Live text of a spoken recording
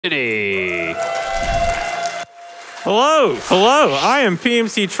Hello, I am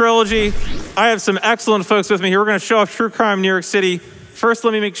pmcTRILOGY. I have some excellent folks with me here. We're going to show off True Crime New York City. First,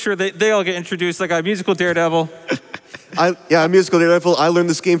 let me make sure that they all get introduced. I got Musical Daredevil. I'm Musical Daredevil. I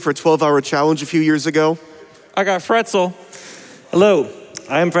learned this game for a 12-hour challenge a few years ago. I got Fretzel. Hello,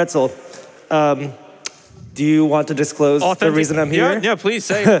 I am Fretzel. Do you want to disclose the reason I'm here? Yeah, please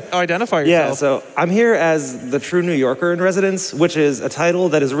say, identify yourself. Yeah, so I'm here as the true New Yorker in residence, which is a title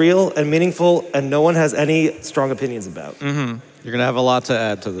that is real and meaningful and no one has any strong opinions about. Mm-hmm. You're gonna have a lot to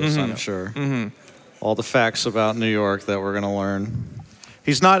add to this, I'm sure. Mm-hmm. All the facts about New York that we're gonna learn.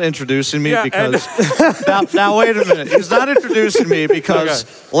 He's not introducing me because... now, wait a minute. He's not introducing me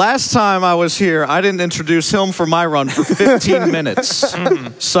because last time I was here, I didn't introduce him for my run for 15 minutes.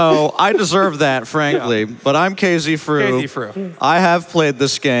 So I deserve that, frankly. Yeah. But I'm KZ Fru. I have played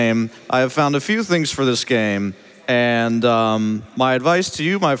this game. I have found a few things for this game. And my advice to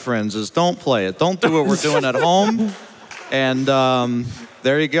you, my friends, is don't play it. Don't do what we're doing at home. And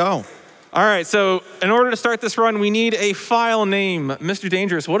there you go. All right, so in order to start this run, we need a file name. Mr.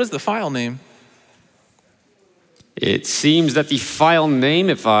 Dangerous, what is the file name? It seems that the file name,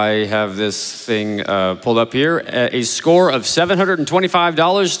 if I have this thing pulled up here, a score of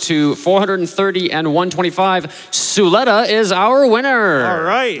 $725 to $430 and $125. Suletta is our winner. All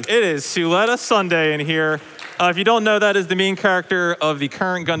right, it is Suletta Sunday in here. If you don't know, that is the main character of the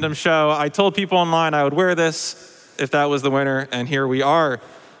current Gundam show. I told people online I would wear this if that was the winner, and here we are.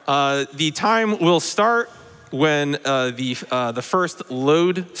 The time will start when the first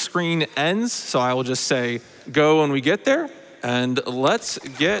load screen ends. So I will just say go when we get there. And let's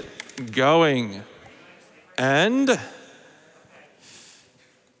get going. And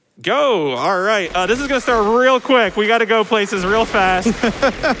go. All right. This is going to start real quick. We got to go places real fast.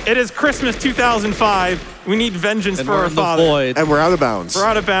 It is Christmas 2005. We need vengeance for our father. And we're out of bounds. We're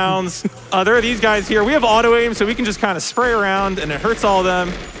out of bounds. There are these guys here. We have auto aim, so we can just kind of spray around, and it hurts all of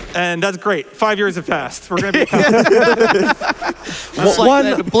them. And that's great. 5 years have passed. We're going to be It's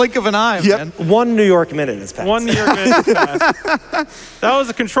like the blink of an eye, man. 1 New York minute has passed. 1 New York minute has passed. That was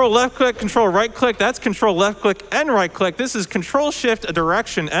a control left click, control right click. That's control left click and right click. This is control shift, a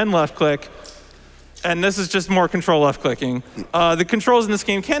direction, and left click. And this is just more control left clicking. The controls in this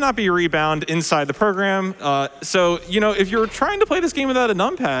game cannot be rebound inside the program. So, you know, if you're trying to play this game without a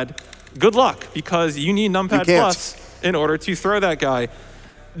numpad, good luck, because you need numpad plus in order to throw that guy.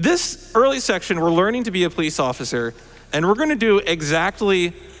 This early section, we're learning to be a police officer, and we're going to do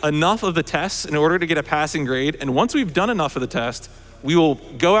exactly enough of the tests in order to get a passing grade. And once we've done enough of the test, we will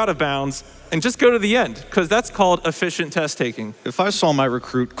go out of bounds and just go to the end, because that's called efficient test taking. If I saw my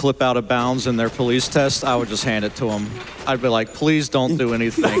recruit clip out of bounds in their police test, I would just hand it to him. I'd be like, please don't do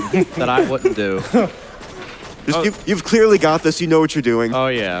anything that I wouldn't do. You've clearly got this. You know what you're doing. Oh,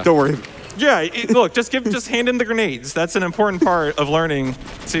 yeah. Don't worry. Yeah, look, just hand in the grenades. That's an important part of learning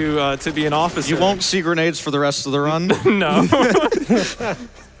to be an officer. You won't see grenades for the rest of the run? No. Let's talk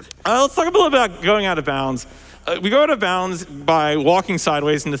a little about going out of bounds. We go out of bounds by walking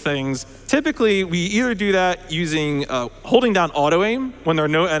sideways into things. Typically, we either do that using holding down auto aim when there are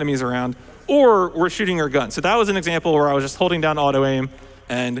no enemies around, or we're shooting our gun. So that was an example where I was just holding down auto aim,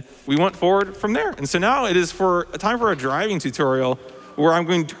 and we went forward from there. And so now it is time for a driving tutorial, where I'm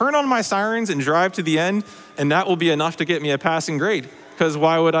going to turn on my sirens and drive to the end, and that will be enough to get me a passing grade, because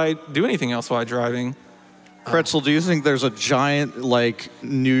why would I do anything else while driving? Fretzel, do you think there's a giant, like,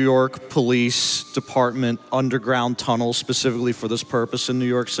 New York Police Department underground tunnel specifically for this purpose in New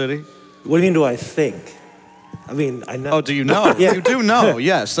York City? What do you mean, do I think? I mean, I know. Oh, do you know? Yeah. You do know,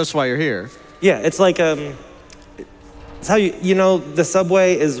 yes, that's why you're here. Yeah, it's like, it's how you know, the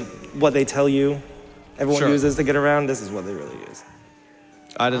subway is what they tell you everyone uses to get around. This is what they really use.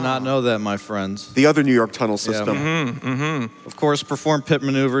 I did not know that, my friends. The other New York tunnel system. Yeah. Of course, perform pit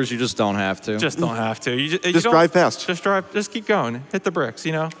maneuvers. You just don't have to. Just don't have to. You just drive past. Just keep going. Hit the bricks,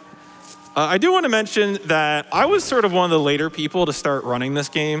 you know? I do want to mention that I was sort of one of the later people to start running this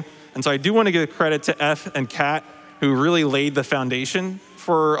game. And so I do want to give credit to F and Kat, who really laid the foundation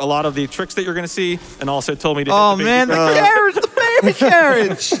for a lot of the tricks that you're going to see, and also told me to hit the baby carriage, the baby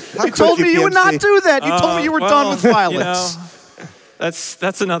carriage. You told me you would not do that. You told me you were done with violence. You know,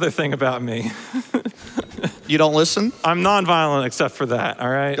 that's another thing about me. You don't listen? I'm non-violent except for that, all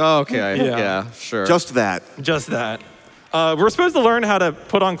right? Oh, okay, yeah, sure. Just that. Just that. We're supposed to learn how to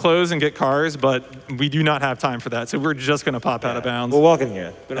put on clothes and get cars, but we do not have time for that, so we're just going to pop out of bounds. We're walking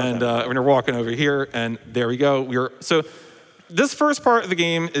here. And we're walking over here, and there we go. So this first part of the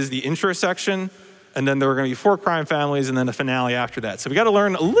game is the intro section, and then there are going to be 4 crime families, and then a finale after that. So we got to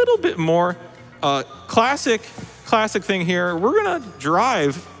learn a little bit more. Classic classic thing here. We're gonna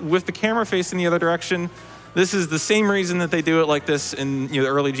drive with the camera facing the other direction. This is the same reason that they do it like this in the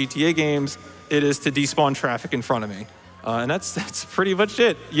early GTA games. It is to despawn traffic in front of me. And that's pretty much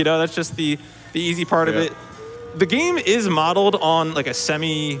it. That's just the easy part of it. The game is modeled on like a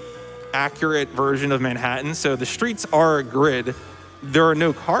semi-accurate version of Manhattan. So the streets are a grid. There are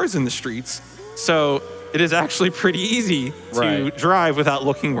no cars in the streets. So it is actually pretty easy to drive without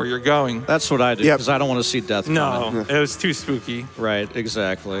looking where you're going. That's what I do, because I don't want to see death coming. It was too spooky. Right,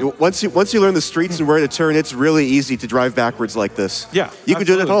 exactly. Once you learn the streets and where to turn, it's really easy to drive backwards like this. Yeah, you can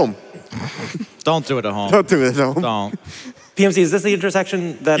do it at home. Don't do it at home. Don't do it at home. Don't. PMC, is this the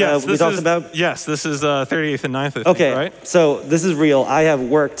intersection that we talked about? Yes, this is 38th and 9th, I think, okay, right? So this is real. I have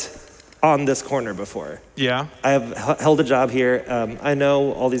worked on this corner before. Yeah. I have held a job here. I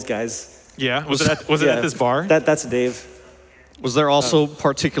know all these guys. Yeah, was it at this bar? That's Dave. Was there also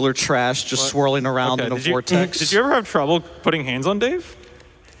particular trash just swirling around in a vortex? Did you ever have trouble putting hands on Dave?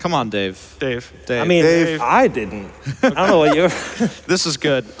 Come on, Dave. Dave. I mean, Dave. I didn't. I don't know what you. This is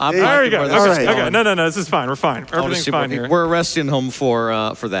good. There you go. Okay. No, this is fine. We're fine. Everything's fine here. We're arresting him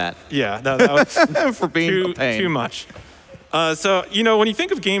for that. Yeah, that was for being a pain. too much. So, when you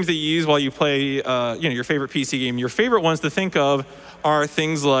think of games that you use while you play, your favorite PC game, your favorite ones to think of are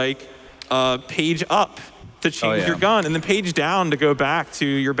things like page up to change your gun, and then page down to go back to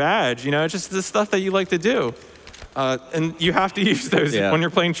your badge. It's just the stuff that you like to do. And you have to use those when you're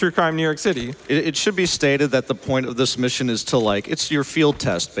playing True Crime New York City. It should be stated that the point of this mission is to it's your field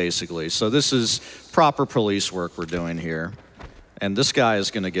test, basically. So this is proper police work we're doing here. And this guy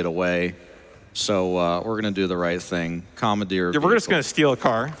is going to get away. So we're going to do the right thing. Commandeer. Yeah, we're just going to steal a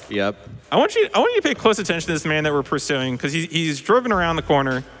car. Yep. I want you to pay close attention to this man that we're pursuing, because he's driven around the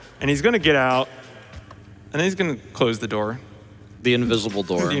corner, and he's going to get out, and then he's going to close the door. The invisible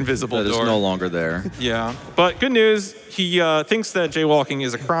door. The invisible door. That is no longer there. Yeah. But good news, he thinks that jaywalking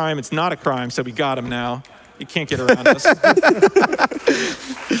is a crime. It's not a crime, so we got him now. He can't get around us.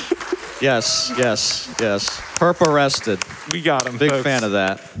 Yes. Perp arrested. We got him, Big folks. fan of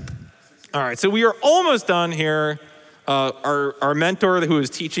that. All right, so we are almost done here. Our mentor who is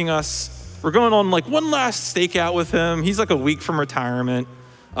teaching us, we're going on one last stakeout with him. He's a week from retirement.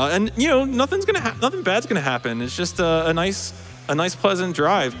 And nothing bad's gonna happen. It's just a nice pleasant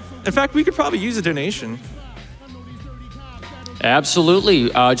drive. In fact, we could probably use a donation. Absolutely.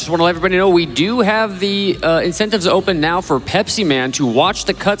 Just want to let everybody know we do have the incentives open now for Pepsi Man to watch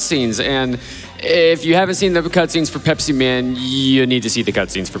the cutscenes. And if you haven't seen the cutscenes for Pepsi Man, you need to see the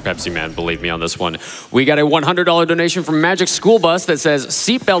cutscenes for Pepsi Man, believe me on this one. We got a $100 donation from Magic School Bus that says,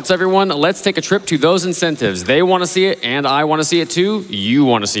 seatbelts everyone, let's take a trip to those incentives. They want to see it and I want to see it too. You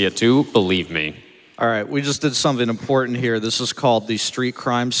want to see it too, believe me. All right, we just did something important here. This is called the street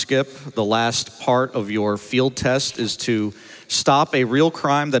crime skip. The last part of your field test is to stop a real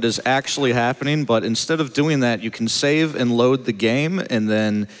crime that is actually happening, but instead of doing that, you can save and load the game, and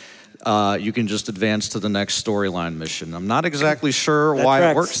then you can just advance to the next storyline mission. I'm not exactly sure why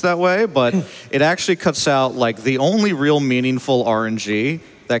it works that way, but it actually cuts out the only real meaningful RNG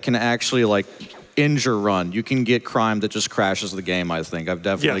that can actually injure run. You can get crime that just crashes the game, I think. I've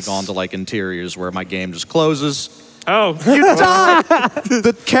definitely gone to interiors where my game just closes. Oh, you die!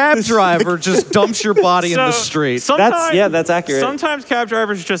 The cab driver just dumps your body in the street. That's accurate. Sometimes cab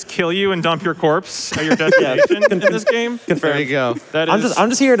drivers just kill you and dump your corpse at your destination in this game. Confirmed. There you go. I'm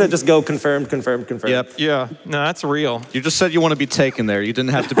just here to just go confirmed. Yep. Yeah. No, that's real. You just said you want to be taken there. You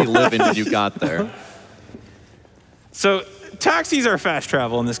didn't have to be living when you got there. So taxis are fast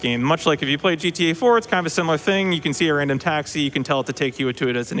travel in this game. Much like if you play GTA 4, it's kind of a similar thing. You can see a random taxi. You can tell it to take you to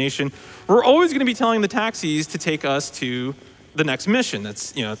a destination. We're always going to be telling the taxis to take us to the next mission.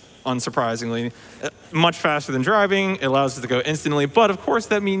 That's, unsurprisingly, much faster than driving. It allows us to go instantly. But, of course,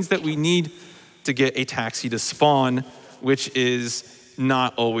 that means that we need to get a taxi to spawn, which is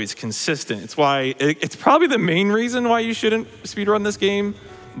not always consistent. It's probably the main reason why you shouldn't speedrun this game,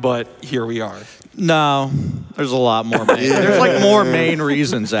 but here we are. No, there's a lot more. There's more main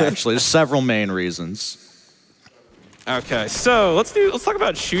reasons, actually. There's several main reasons. Okay, so let's talk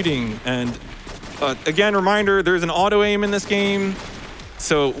about shooting. And again, reminder, there's an auto aim in this game.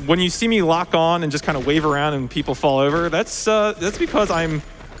 So when you see me lock on and just kind of wave around and people fall over, that's because I'm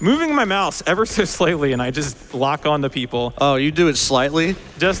moving my mouse ever so slightly and I just lock on to people. Oh, you do it slightly?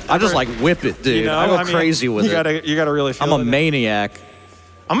 I just whip it, dude. I go crazy with it. You gotta really feel I'm a maniac.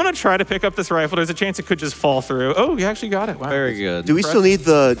 I'm gonna try to pick up this rifle. There's a chance it could just fall through. Oh, you actually got it. Wow. Very good. Do we still need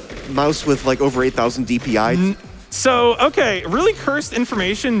the mouse with over 8,000 DPI? So, okay, really cursed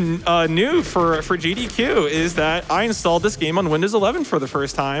information new for GDQ is that I installed this game on Windows 11 for the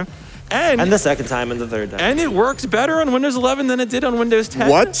first time And the second time and the third time. And it works better on Windows 11 than it did on Windows 10.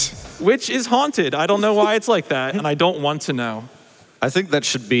 What? Which is haunted. I don't know why it's like that, and I don't want to know. I think that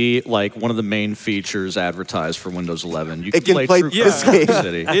should be like one of the main features advertised for Windows 11. You can play True this Crime game.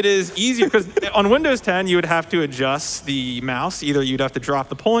 City. It is easier because on Windows 10, you would have to adjust the mouse. Either you'd have to drop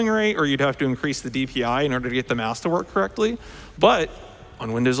the polling rate or you'd have to increase the DPI in order to get the mouse to work correctly. But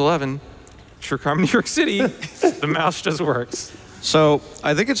on Windows 11, True Crime New York City, the mouse just works. So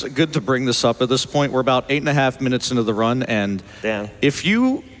I think it's good to bring this up at this point. We're about 8.5 minutes into the run, and if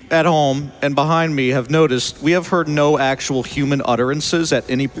you at home and behind me have noticed, we have heard no actual human utterances at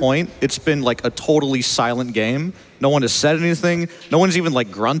any point. It's been like a totally silent game. No one has said anything. No one's even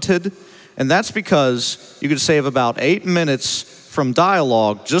like grunted. And that's because you could save about 8 minutes from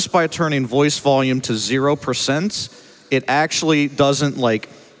dialogue just by turning voice volume to 0%. It actually doesn't like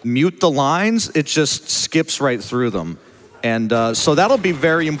mute the lines. It just skips right through them. And so that'll be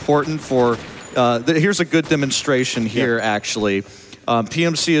very important for, here's a good demonstration here actually.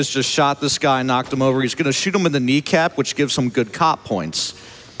 PMC has just shot this guy, knocked him over. He's going to shoot him in the kneecap, which gives him good cop points.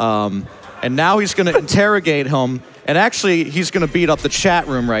 And now he's going to interrogate him. And actually, he's going to beat up the chat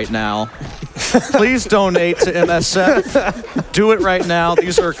room right now. Please donate to MSF. Do it right now.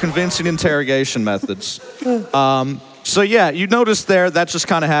 These are convincing interrogation methods. So yeah, you notice there, that just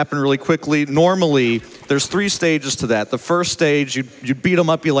kind of happened really quickly. Normally, there's 3 stages to that. The first stage, you'd beat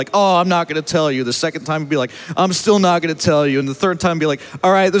them up, be like, oh, I'm not going to tell you. The second time, be like, I'm still not going to tell you. And the third time, be like,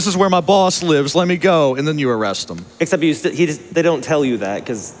 all right, this is where my boss lives. Let me go. And then you arrest them. Except they don't tell you that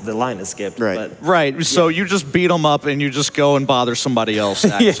because the line is skipped. Right. But, right. So you just beat them up and you just go and bother somebody else,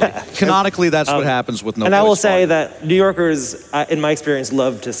 actually. Canonically, that's what happens with no And I will voice say volume. that New Yorkers, in my experience,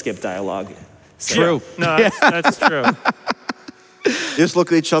 love to skip dialogue. So. True. No, that's true. You just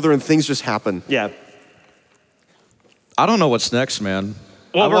look at each other and things just happen. Yeah. I don't know what's next, man.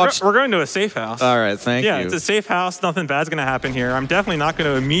 Well, we're going to a safe house. All right, thank you. Yeah, it's a safe house. Nothing bad's going to happen here. I'm definitely not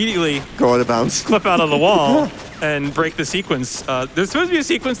going to immediately Go out of bounds. clip out of the wall and break the sequence. There's supposed to be a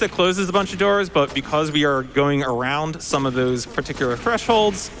sequence that closes a bunch of doors, but because we are going around some of those particular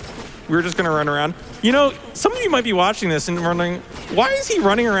thresholds, we're just going to run around. You know, some of you might be watching this and wondering, why is he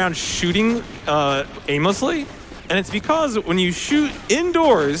running around shooting aimlessly? And it's because when you shoot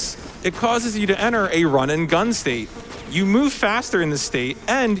indoors, it causes you to enter a run and gun state. You move faster in this state,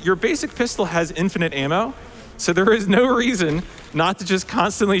 and your basic pistol has infinite ammo, so there is no reason not to just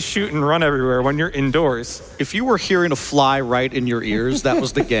constantly shoot and run everywhere when you're indoors. If you were hearing a fly right in your ears, that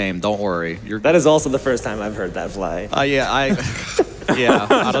was the game. Don't worry. That is also the first time I've heard that fly. Yeah,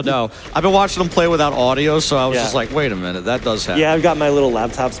 I don't know. I've been watching them play without audio, so I was just like, wait a minute, that does happen. Yeah, I've got my little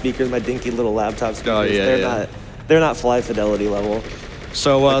laptop speakers, my dinky little laptop speakers. Oh, yeah, They're not fly fidelity level.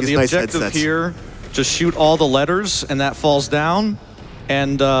 So Like the nice objective headsets. here, just shoot all the letters, and that falls down.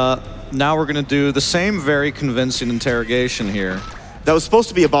 And now we're going to do the same very convincing interrogation here. That was supposed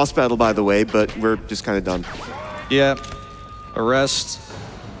to be a boss battle, by the way, but we're just kind of done. Yeah, arrest,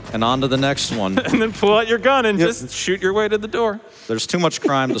 and on to the next one. And then pull out your gun and just shoot your way to the door. There's too much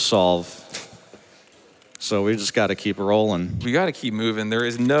crime to solve. So we just got to keep rolling. We got to keep moving. There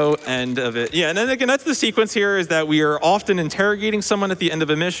is no end of it. Yeah, and then again, that's the sequence here, is that we are often interrogating someone at the end of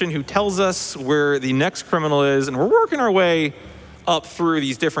a mission who tells us where the next criminal is, and we're working our way up through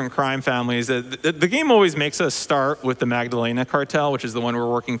these different crime families. The game always makes us start with the Magdalena cartel, which is the one we're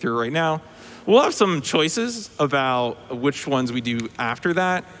working through right now. We'll have some choices about which ones we do after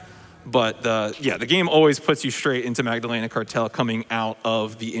that, but the game always puts you straight into Magdalena cartel coming out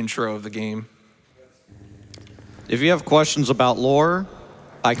of the intro of the game. If you have questions about lore,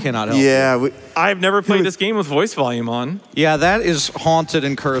 I cannot help you. I've never played this game with voice volume on. Yeah, that is haunted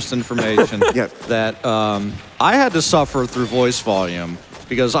and cursed information that I had to suffer through voice volume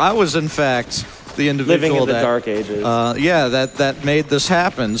because I was, in fact, the individual living in the dark ages. That made this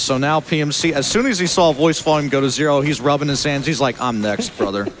happen. So now PMC, as soon as he saw voice volume go to 0, he's rubbing his hands. He's like, I'm next,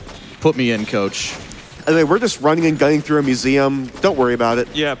 brother. Put me in, coach. Anyway, we're just running and gunning through a museum. Don't worry about it.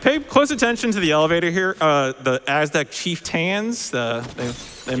 Yeah, pay close attention to the elevator here. The Aztec chieftains,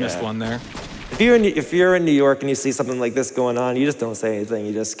 they missed one there. If you're in New York and you see something like this going on, you just don't say anything.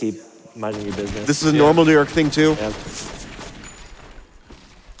 You just keep minding your business. This is a normal New York thing, too. Yeah.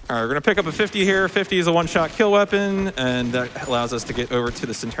 All right, we're gonna pick up a 50 here. 50 is a one-shot kill weapon, and that allows us to get over to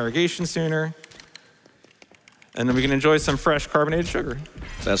this interrogation sooner. And then we can enjoy some fresh carbonated sugar.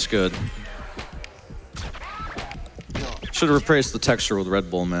 That's good. Should have replaced the texture with Red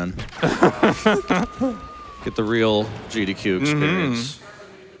Bull, man. Get the real GDQ experience.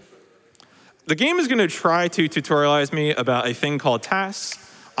 The game is going to try to tutorialize me about a thing called tasks.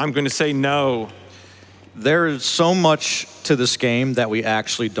 I'm going to say no. there is so much to this game that we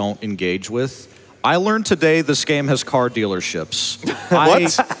actually don't engage with. I learned today this game has car dealerships. I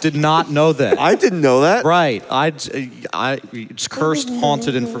did not know that. I didn't know that. Right. It's cursed,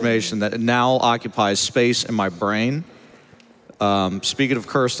 haunted information that now occupies space in my brain. Speaking of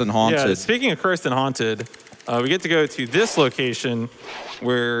cursed and haunted. Yeah, speaking of cursed and haunted, we get to go to this location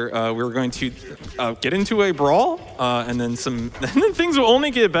where we're going to get into a brawl, and then things will only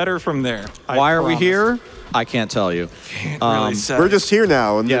get better from there. Why are we here? I can't tell you. We're just here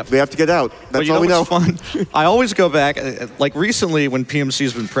now, and we have to get out. That's all we know. Fun? I always go back, like recently when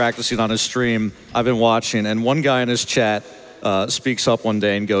PMC's been practicing on his stream, I've been watching, and one guy in his chat speaks up one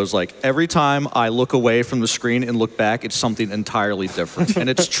day and goes like, every time I look away from the screen and look back, it's something entirely different. And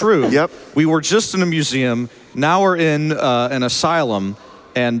it's true. Yep. We were just in a museum, now we're in an asylum,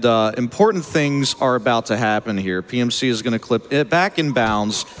 and important things are about to happen here. PMC is going to clip it back in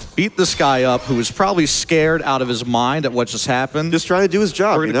bounds, beat this guy up who is probably scared out of his mind at what just happened. Just trying to do his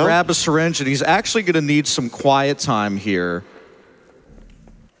job, We're going to grab a syringe, and he's actually going to need some quiet time here.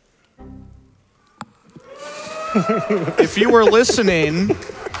 If you were listening,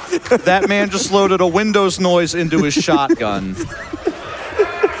 that man just loaded a Windows noise into his shotgun.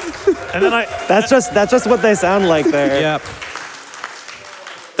 And then That's just what they sound like there. Yep.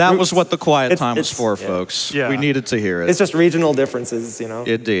 That was what the quiet time was for, folks. Yeah. We needed to hear it. It's just regional differences, you know?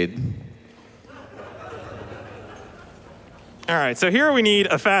 Indeed. all right, so here we need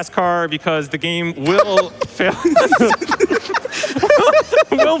a fast car because the game will fail.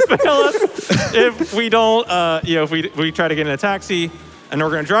 will fail us if we don't, if we try to get in a taxi, and we're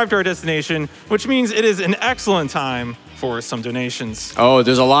going to drive to our destination, which means it is an excellent time for some donations. Oh,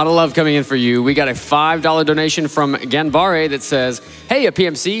 there's a lot of love coming in for you. We got a $5 donation from Ganbare that says, hey, a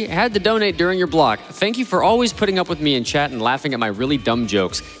PMC, had to donate during your block. Thank you for always putting up with me in chat and laughing at my really dumb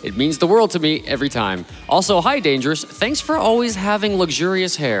jokes. It means the world to me every time. Also, hi, Dangerous. Thanks for always having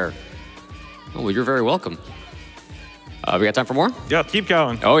luxurious hair. Oh, well, you're very welcome. We got time for more? Yeah, keep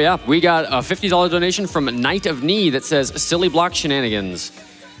going. Oh, yeah. We got a $50 donation from Knight of Knee that says, silly block shenanigans.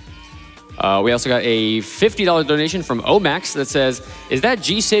 We also got a $50 donation from Omax that says, is that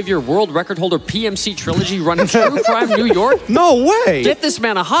G-Savior world record holder pmcTRILOGY running True Crime New York? No way! Get this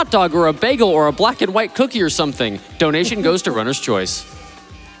man a hot dog or a bagel or a black and white cookie or something. Donation goes to Runner's Choice.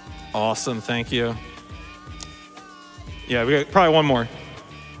 Awesome, thank you. Yeah, we got probably one more.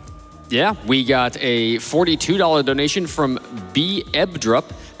 Yeah, we got a $42 donation from B.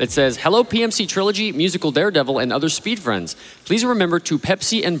 Ebdrup that says, hello pmcTRILOGY, musical daredevil, and other speed friends. Please remember to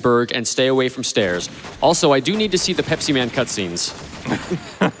Pepsi and Berg and stay away from stairs. Also, I do need to see the Pepsi Man cutscenes.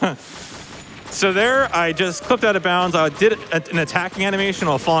 So there, I just clipped out of bounds. I did an attacking animation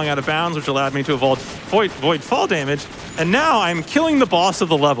while falling out of bounds, which allowed me to avoid fall damage. And now I'm killing the boss of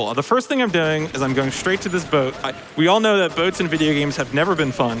the level. The first thing I'm doing is I'm going straight to this boat. We all know that boats in video games have never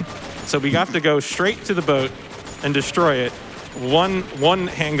been fun. So we have to go straight to the boat and destroy it, one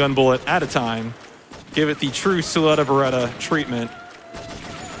handgun bullet at a time. Give it the true Suletta Beretta treatment.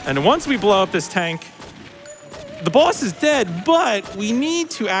 And once we blow up this tank, the boss is dead, but we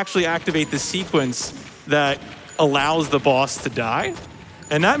need to actually activate the sequence that allows the boss to die.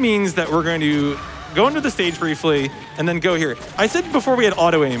 And that means that we're going to go into the stage briefly and then go here. I said before we had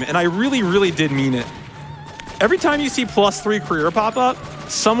auto aim, and I really, really did mean it. Every time you see +3 career pop up,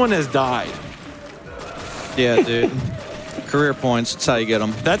 someone has died. Yeah, dude. Career points, that's how you get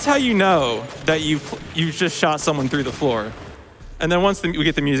them. That's how you know that you've just shot someone through the floor. And then once we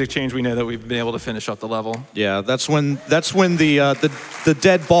get the music change, we know that we've been able to finish up the level. Yeah, that's when the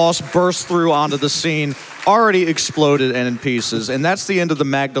dead boss bursts through onto the scene, already exploded and in pieces. And that's the end of the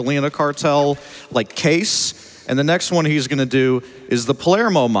Magdalena cartel case. And the next one he's gonna do is the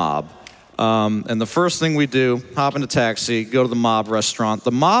Palermo mob. And the first thing we do, hop in a taxi, go to the mob restaurant.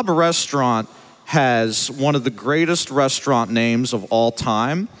 The mob restaurant has one of the greatest restaurant names of all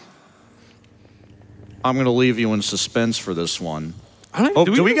time. I'm going to leave you in suspense for this one.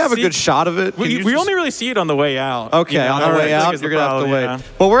 Do we have a good shot of it? We only really see it on the way out. Okay, on the way out, you're going to have to wait. Yeah.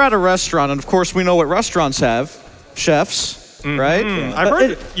 But we're at a restaurant, and of course we know what restaurants have. Chefs, right? Yeah. I've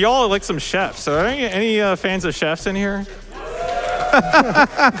heard y'all like some chefs. Are there any fans of chefs in here?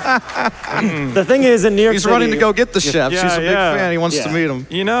 The thing is, in New York City... He's running to go get the chefs. He's a big fan. He wants to meet them.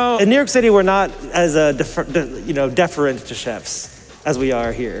 You know... In New York City, we're not as deferent to chefs as we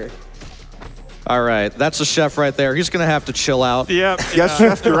are here. All right, that's a chef right there. He's going to have to chill out. Yep. Yes,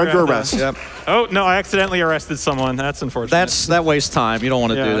 chef, you're under arrest. Yep. Oh, no, I accidentally arrested someone. That's unfortunate. That wastes time. You don't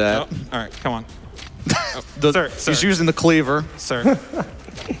want to do that. Oh, all right, come on. Sir. He's using the cleaver. Sir.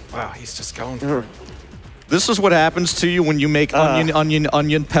 Wow, he's just going for it. This is what happens to you when you make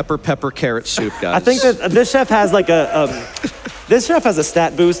onion, pepper, carrot soup, guys. I think that this chef has like this chef has a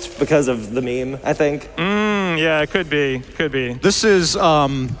stat boost because of the meme, I think. Yeah, it could be. Could be. This is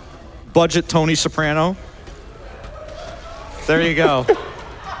budget Tony Soprano. There you go.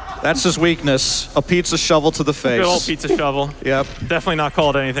 That's his weakness. A pizza shovel to the face. Good old pizza shovel. Yep. Definitely not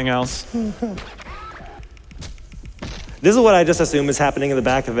called anything else. This is what I just assume is happening in the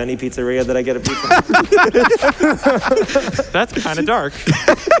back of any pizzeria that I get a pizza. That's kind of dark.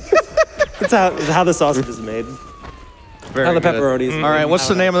 That's how the sausage is made. Very how the good. pepperoni is made. All right, what's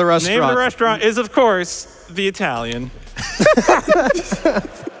the name of the restaurant? The name of the restaurant is, of course, The Italian.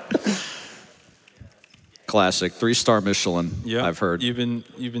 Classic, 3-star Michelin. Yeah, I've heard. You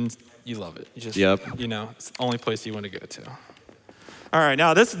love it. You just, Yep. You know, it's the only place you want to go to. All right,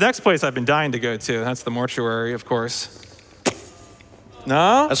 now this next place I've been dying to go to. That's the mortuary, of course.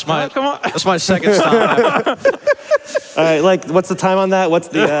 No? That's my, no, come on. That's my second stop. All right, like, what's the time on that? What's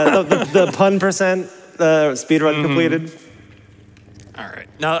the pun percent speed run completed? All right.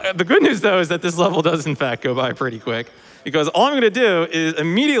 Now, the good news, though, is that this level does, in fact, go by pretty quick. Because all I'm going to do is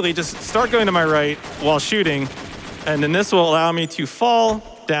immediately just start going to my right while shooting. And then this will allow me to fall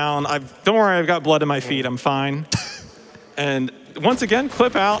down. Don't worry, I've got blood in my feet. I'm fine. And once again,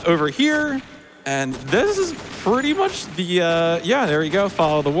 clip out over here. And this is pretty much the, yeah, there you go.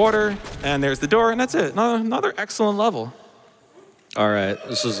 Follow the water. And there's the door. And that's it. Another excellent level. All right,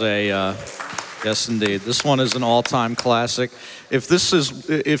 this is a, yes indeed. This one is an all-time classic. If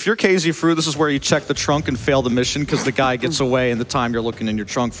you're KZ Fruit, this is where you check the trunk and fail the mission because the guy gets away in the time you're looking in your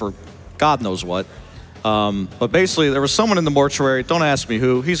trunk for God knows what. But basically, there was someone in the mortuary. Don't ask me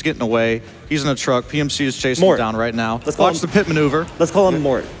who. He's getting away. He's in a truck. PMC is chasing him down right now. Watch the pit maneuver. Let's call him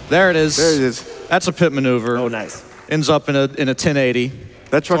Mort. There it is. There it is. That's a pit maneuver. Oh, nice. Ends up in a 1080.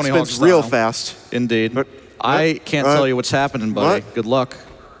 That truck Tony spins Hawk real style. fast. Indeed. I can't tell you what's happening, buddy. What? Good luck.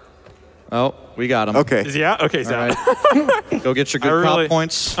 Oh, we got him. Okay. Is he out? Okay, he's out. Right. Go get your good pop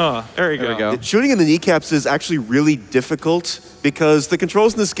points. Oh, there you There we go. go. Shooting in the kneecaps is actually really difficult because the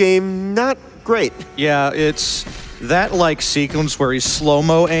controls in this game, not great. Yeah, it's that like sequence where he's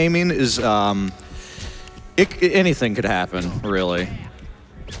slow-mo aiming is, anything could happen, really.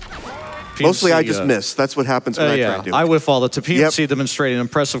 Mostly I just miss. That's what happens when I try to do it. I whiff all the time. PMC demonstrating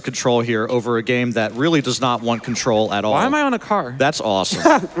impressive control here over a game that really does not want control at all. Why am I on a car? That's awesome.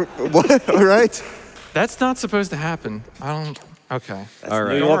 What? All right. That's not supposed to happen. I don't. Okay. All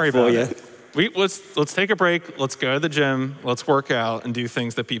right. Don't worry about you. it. Let's take a break. Let's go to the gym. Let's work out and do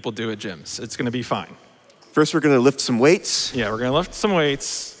things that people do at gyms. It's going to be fine. First, we're going to lift some weights. Yeah, we're going to lift some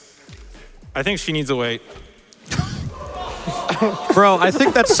weights. I think she needs a weight. Bro, I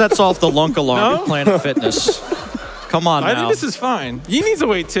think that sets off the lunk alarm No? in Planet Fitness. Come on I now. think this is fine. He needs a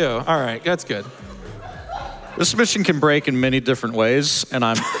weight too. All right, that's good. This mission can break in many different ways, and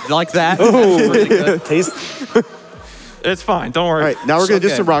I'm like that. Really good. Taste. It's fine. Don't worry. All right, now we're going to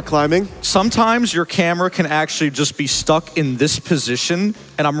do some rock climbing. Sometimes your camera can actually just be stuck in this position,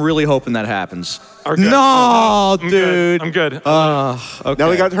 and I'm really hoping that happens. Okay. No, I'm dude. Good. I'm good. Okay.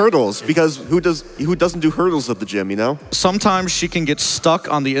 Now we got hurdles because who doesn't do hurdles at the gym, you know? Sometimes she can get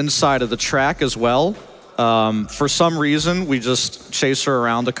stuck on the inside of the track as well. For some reason, we just chase her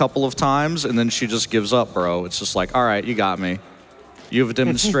around a couple of times, and then she just gives up, bro. It's just like, all right, you got me. You've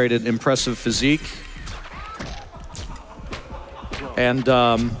demonstrated impressive physique. And,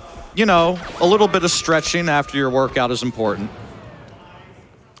 you know, a little bit of stretching after your workout is important.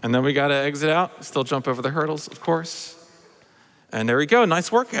 And then we got to exit out. Still jump over the hurdles, of course. And there we go.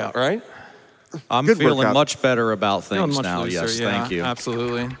 Nice workout, right? I'm Good feeling workout. much better about Feeling things much now. looser, Yes, yeah, thank you.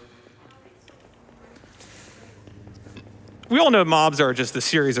 Absolutely. We all know mobs are just a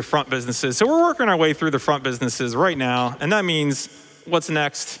series of front businesses. So we're working our way through the front businesses right now. And that means what's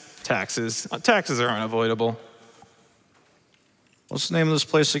next? Taxes. Taxes are unavoidable. What's the name of this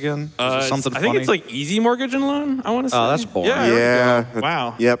place again? Is it something I think funny? it's like Easy Mortgage and Loan, I want to say. Oh, that's boring. Yeah. there we Yeah. go.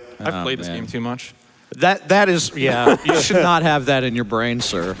 Wow. Yep. I've played this man. game too much. That is, yeah, you should not have that in your brain,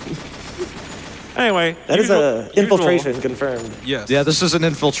 sir. Anyway. That is a infiltration confirmed. Yes. Yeah, this is an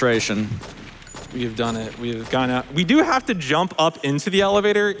infiltration. We have done it. We have gone out. We do have to jump up into the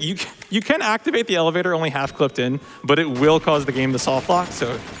elevator. You can activate the elevator only half clipped in, but it will cause the game to soft lock.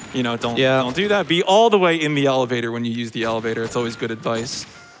 So, you know, don't do that. Be all the way in the elevator when you use the elevator. It's always good advice.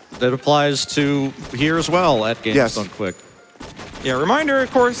 That applies to here as well at Games Yes. Done Quick. Yeah, reminder,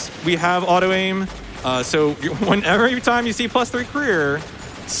 of course, we have auto aim. So every time you see +3 career,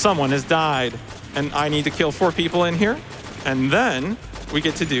 someone has died. And I need to kill 4 people in here. And then we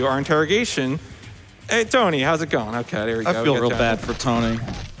get to do our interrogation. Hey, Tony, how's it going? Okay, there we go. I feel real bad for Tony.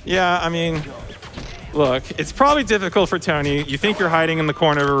 Yeah, I mean, Look, it's probably difficult for Tony. You think you're hiding in the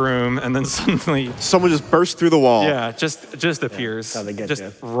corner of a room, and then suddenly someone just bursts through the wall. Yeah, just appears. how they get just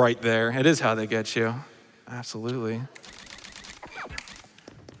you. right there. It is how they get you. Absolutely.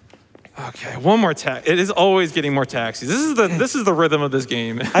 Okay, one more tax. It is always getting more taxis. This is the rhythm of this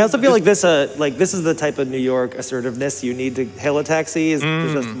game. I also feel like this is the type of New York assertiveness you need to hail a taxi is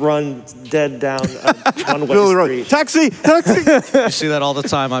to just run dead down a one-way street. Taxi, taxi. You see that all the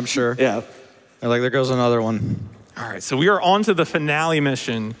time, I'm sure. Yeah. They're like, there goes another one. All right, so we are on to the finale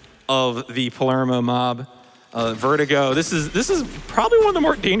mission of the Palermo mob, Vertigo. This is probably one of the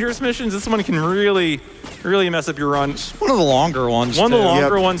more dangerous missions. This one can really mess up your run. One of the longer ones. One of the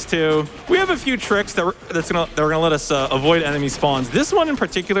longer ones too. We have a few tricks that are gonna let us avoid enemy spawns. This one in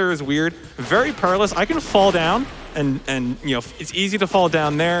particular is weird, very perilous. I can fall down, and you know it's easy to fall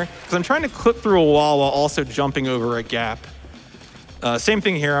down there because I'm trying to clip through a wall while also jumping over a gap. Same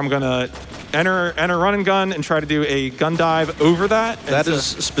thing here. I'm gonna enter run and gun and try to do a gun dive over that. That is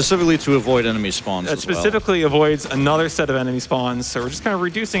specifically to avoid enemy spawns. That specifically avoids another set of enemy spawns. So we're just kind of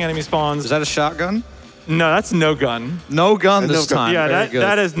reducing enemy spawns. Is that a shotgun? No, that's no gun. No gun this time. Yeah,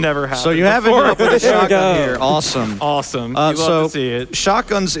 that has never happened. So you have ended up with a shotgun here. Awesome. Awesome. You love to see it.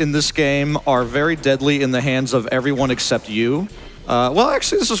 Shotguns in this game are very deadly in the hands of everyone except you. Well,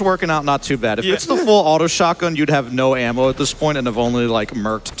 actually, this is working out not too bad. If it's the full auto shotgun, you'd have no ammo at this point and have only like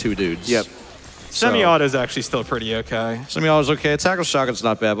murked 2 dudes. Yep. Semi-auto is actually still pretty okay. Semi-auto is okay. Tackle shotgun's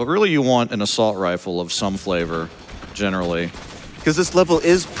not bad, but really you want an assault rifle of some flavor, generally. Because this level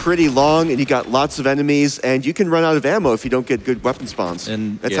is pretty long, and you got lots of enemies, and you can run out of ammo if you don't get good weapon spawns.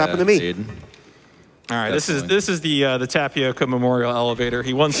 And that's happened to me. Indeed. All right, this is the Tapioca Memorial Elevator.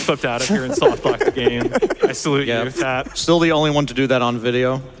 He once flipped out of here and softlocked the game. I salute you, Tap. Still the only one to do that on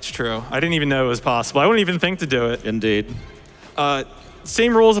video. It's true. I didn't even know it was possible. I wouldn't even think to do it. Indeed.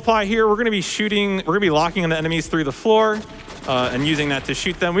 Same rules apply here. We're going to be shooting. We're going to be locking on the enemies through the floor and using that to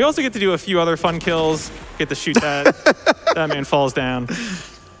shoot them. We also get to do a few other fun kills. Get to shoot that. That man falls down.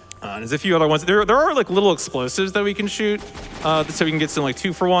 There's a few other ones. There are like little explosives that we can shoot, so we can get some like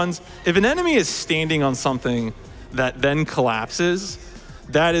 2-for-1s. If an enemy is standing on something that then collapses,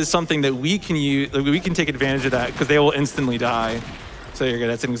 that is something that we can use. Like, we can take advantage of that because they will instantly die. So there you go.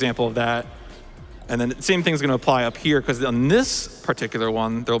 That's an example of that. And then the same thing's going to apply up here because on this particular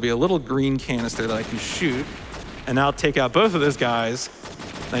one, there'll be a little green canister that I can shoot, and I'll take out both of those guys.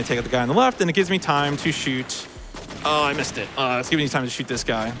 Then I take out the guy on the left, and it gives me time to shoot. Oh, I missed it. It's giving me time to shoot this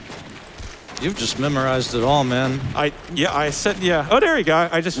guy. You've just memorized it all, man. I said. Oh, there you go.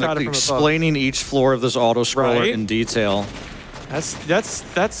 I just shot it from above. Explaining each floor of this auto scroller in detail.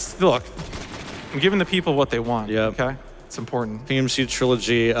 That's look. I'm giving the people what they want. Yep. Okay. It's important.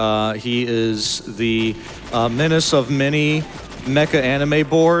 pmcTRILOGY, he is the menace of many mecha anime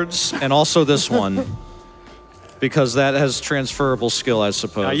boards, and also this one, because that has transferable skill, I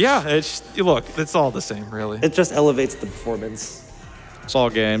suppose. Yeah, look, it's all the same, really. It just elevates the performance. It's all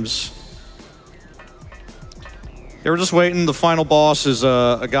games. Yeah, we're just waiting. The final boss is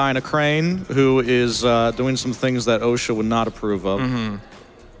a guy in a crane who is doing some things that OSHA would not approve of. Mm-hmm.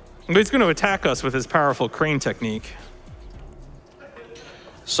 But he's going to attack us with his powerful crane technique.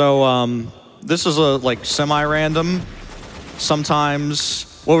 So this is a like semi-random.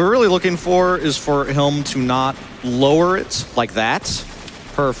 Sometimes what we're really looking for is for him to not lower it like that.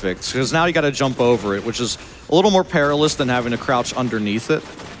 Perfect, because now you got to jump over it, which is a little more perilous than having to crouch underneath it.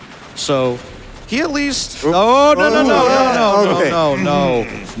 So he at least. Oh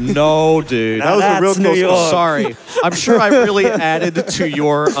no, dude. That was a real New York. Sorry, I'm sure I really added to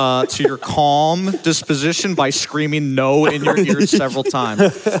your calm disposition by screaming no in your ear several times.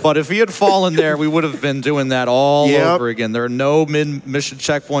 But if he had fallen there, we would have been doing that all over again. There are no mid-mission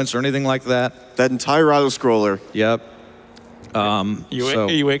checkpoints or anything like that. That entire auto scroller. Yep. Are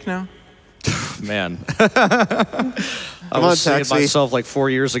you awake now? Man. I was seeing myself like 4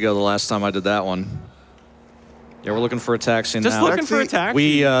 years ago the last time I did that one. Yeah, we're looking for a taxi now. Just looking for a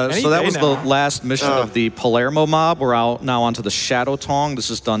taxi. So that was the last mission of the Palermo mob. We're now onto the Shadow Tong. This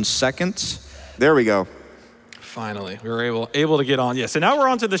is done second. There we go. Finally, we were able to get on. Yeah, so now we're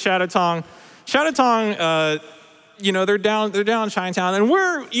onto the Shadow Tong. Shadow Tong, they're down in Chinatown, and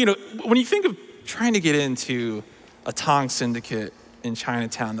when you think of trying to get into a Tong syndicate in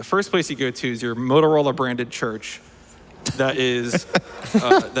Chinatown, the first place you go to is your Motorola branded church. That is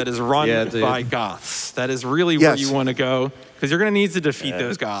run by goths. That is really where you want to go because you're going to need to defeat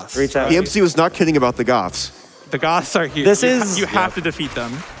those goths. PMC was not kidding about the goths. The goths are here. You have to defeat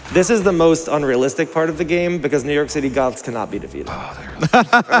them. This is the most unrealistic part of the game because New York City goths cannot be defeated.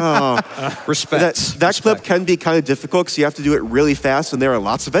 Respect. That clip can be kind of difficult because you have to do it really fast and there are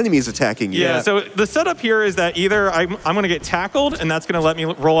lots of enemies attacking you. Yeah, so the setup here is that either I'm going to get tackled and that's going to let me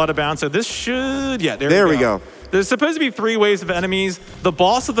roll out of bounds. So this should, yeah, there we go. There's supposed to be 3 waves of enemies. The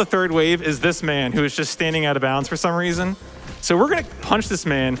boss of the 3rd wave is this man who is just standing out of bounds for some reason. So we're going to punch this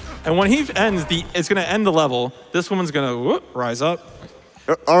man, and when he ends, it's going to end the level. This woman's going to rise up.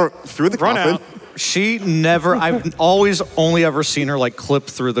 Through the run coffin. Out. She never, I've always only ever seen her like clip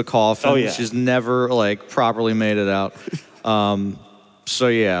through the coffin. Oh, yeah. She's never like properly made it out. So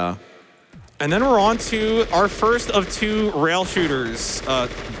yeah. And then we're on to our first of 2 rail shooters. The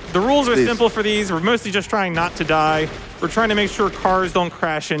rules are simple for these. We're mostly just trying not to die. We're trying to make sure cars don't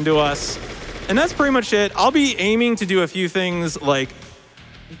crash into us. And that's pretty much it. I'll be aiming to do a few things like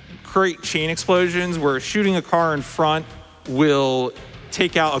create chain explosions where shooting a car in front will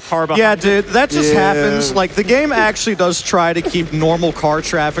take out a car behind. Yeah, dude, that just happens. Like, the game actually does try to keep normal car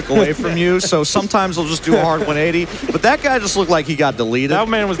traffic away from you, so sometimes they'll just do a hard 180. But that guy just looked like he got deleted. That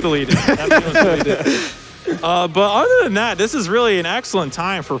man was deleted. That man was deleted. But other than that, this is really an excellent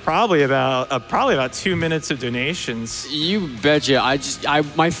time for probably about 2 minutes of donations. You betcha.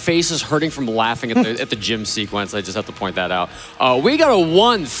 My face is hurting from laughing at the gym sequence. I just have to point that out. We got a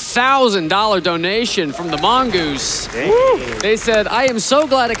 $1,000 donation from the Mongoose. They said, I am so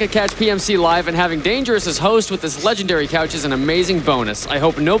glad I could catch PMC live, and having Danejerus as host with this legendary couch is an amazing bonus. I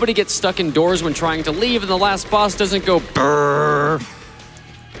hope nobody gets stuck indoors when trying to leave and the last boss doesn't go brrr.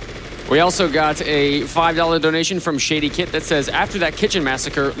 We also got a $5 donation from Shady Kit that says, after that kitchen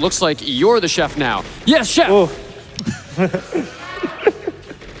massacre, looks like you're the chef now. Yes, chef!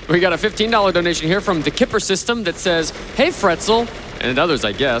 We got a $15 donation here from the Kipper System that says, hey, Fretzel, and others,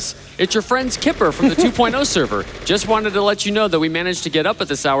 I guess. It's your friend's Kipper from the 2.0 server. Just wanted to let you know that we managed to get up at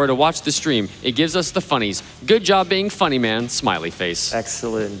this hour to watch the stream. It gives us the funnies. Good job being funny, man. Smiley face.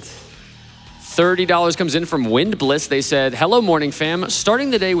 Excellent. $30 comes in from Wind Bliss. They said, hello, morning fam.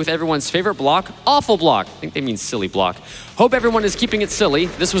 Starting the day with everyone's favorite block, Awful Block. I think they mean silly block. Hope everyone is keeping it silly.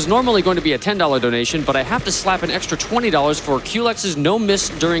 This was normally going to be a $10 donation, but I have to slap an extra $20 for QLEX's no miss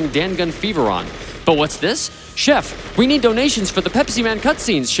during Dan Gun Fever on. But what's this? Chef, we need donations for the Pepsi Man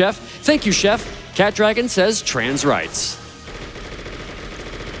cutscenes, Chef. Thank you, Chef. Cat Dragon says trans rights.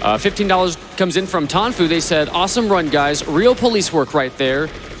 $15 comes in from Tonfu. They said, awesome run, guys. Real police work right there.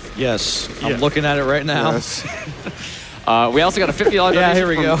 Yes, I'm looking at it right now. Yes. We also got a $50 donation. Yeah, here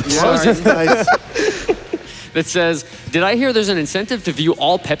we go. Nice. That says, did I hear there's an incentive to view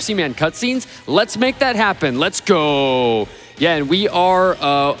all Pepsi Man cutscenes? Let's make that happen. Let's go. Yeah, and we are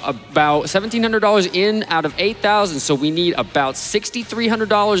about $1,700 in out of 8,000, so we need about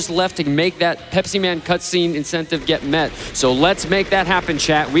 $6,300 left to make that Pepsi Man cutscene incentive get met. So let's make that happen,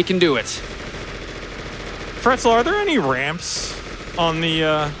 chat. We can do it. Fretzel, are there any ramps on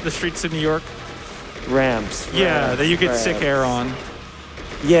the streets of New York? Ramps. Yeah, that you get sick air on.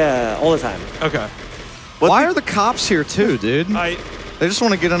 Yeah, all the time. Okay. Why are the cops here too, dude? They just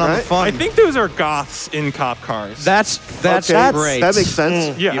want to get in on the fun. I think those are goths in cop cars. That's great. That makes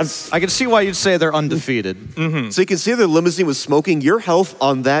sense. Yeah. I can see why you'd say they're undefeated. So you can see the limousine was smoking. Your health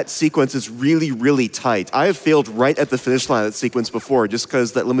on that sequence is really, really tight. I have failed right at the finish line of that sequence before just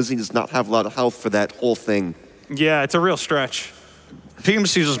because that limousine does not have a lot of health for that whole thing. Yeah, it's a real stretch.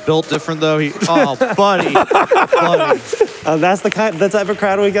 PMC's just built different though. Buddy. That's the type of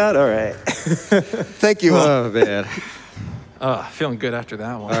crowd we got? All right. Thank you. Oh, man. Feeling good after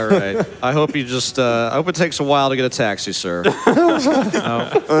that one. All right. I hope you just, I hope it takes a while to get a taxi, sir.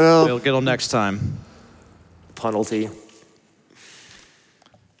 We'll get on next time. Penalty.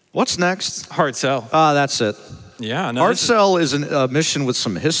 What's next? Hard sell. That's it. Yeah. No, Hard sell is a mission with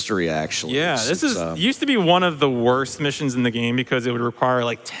some history, actually. Yeah, this used to be one of the worst missions in the game because it would require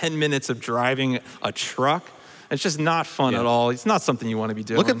like 10 minutes of driving a truck. It's just not fun at all. It's not something you want to be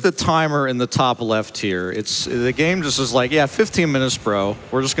doing. Look at the timer in the top left here. The game just is like, yeah, 15 minutes, bro.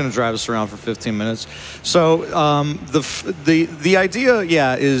 We're just going to drive us around for 15 minutes. So the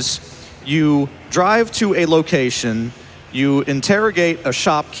idea, is you drive to a location, you interrogate a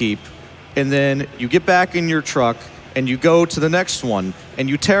shopkeep, and then you get back in your truck and you go to the next one and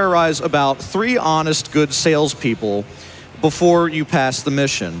you terrorize about 3 honest, good salespeople before you pass the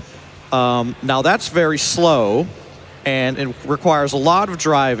mission. Now that's very slow and it requires a lot of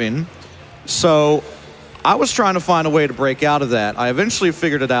driving. So I was trying to find a way to break out of that. I eventually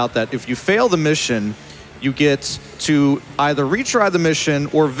figured it out that if you fail the mission, you get to either retry the mission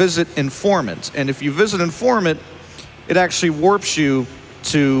or visit Informant. And if you visit Informant, it actually warps you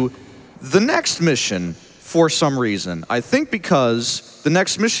to the next mission for some reason. I think because the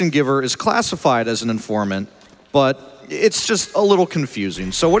next mission giver is classified as an informant, but it's just a little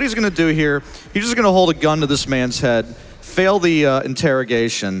confusing. So what he's going to do here, he's just going to hold a gun to this man's head, fail the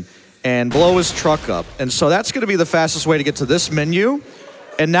interrogation, and blow his truck up. And so that's going to be the fastest way to get to this menu.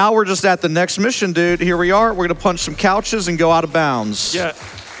 And now we're just at the next mission, dude. Here we are. We're going to punch some couches and go out of bounds. Yeah.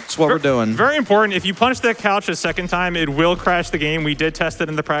 That's what we're doing. Very important. If you punch that couch a second time, it will crash the game. We did test it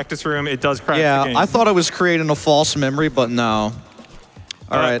in the practice room. It does crash the game. Yeah, I thought I was creating a false memory, but no.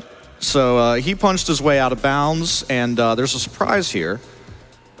 All right. So he punched his way out of bounds, and there's a surprise here.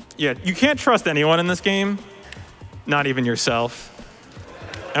 Yeah, you can't trust anyone in this game, not even yourself.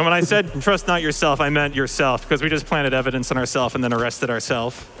 And when I said trust not yourself, I meant yourself, because we just planted evidence on ourselves and then arrested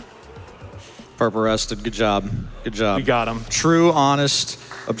ourselves. Perp arrested. Good job. Good job. We got him. True, honest,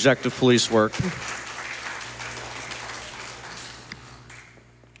 objective police work.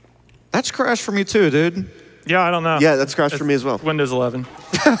 That's crashed for me too, dude. Yeah, I don't know. Yeah, that's crashed for me as well. Windows 11.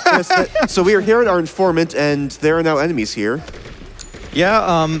 So we are here at our informant, and there are now enemies here.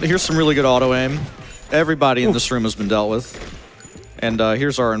 Yeah, here's some really good auto aim. Everybody in this room has been dealt with. And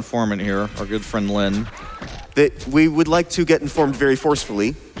here's our informant here, our good friend Lynn. That we would like to get informed very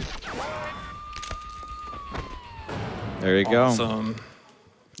forcefully. There you go. Awesome.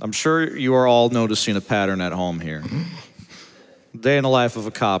 I'm sure you are all noticing a pattern at home here. Day in the life of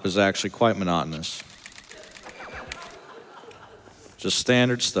a cop is actually quite monotonous. Just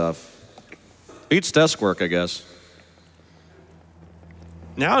standard stuff. Beats desk work, I guess.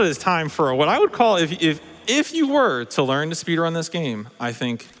 Now it is time for what I would call, if you were to learn to speedrun this game, I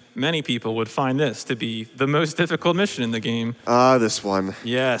think many people would find this to be the most difficult mission in the game. This one.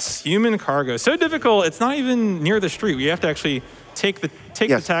 Yes, human cargo. So difficult, it's not even near the street. We have to actually take the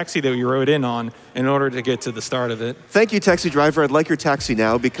taxi that we rode in on in order to get to the start of it. Thank you, taxi driver. I'd like your taxi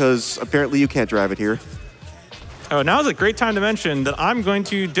now because apparently you can't drive it here. Oh, now is a great time to mention that I'm going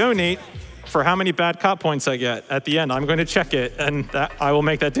to donate for how many bad cop points I get. At the end, I'm going to check it, and I will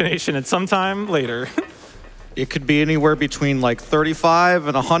make that donation at some time later. It could be anywhere between like 35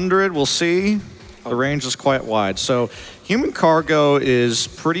 and 100, we'll see. The range is quite wide. So human cargo is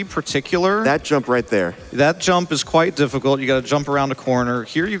pretty particular. That jump right there. That jump is quite difficult. You got to jump around a corner.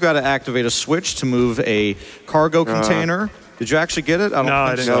 Here you've got to activate a switch to move a cargo container. Did you actually get it?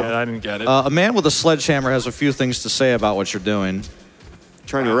 I didn't get it. A man with a sledgehammer has a few things to say about what you're doing.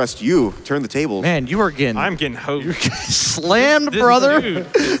 Trying to arrest you. Turn the table. Man, you are getting... I'm getting hosed. You're getting slammed, brother. Dude,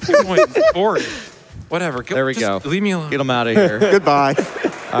 2.40. Whatever. There we go. Leave me alone. Get him out of here. Goodbye.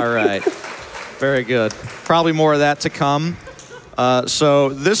 All right. Very good. Probably more of that to come. So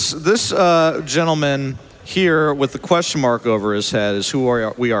this gentleman here with the question mark over his head is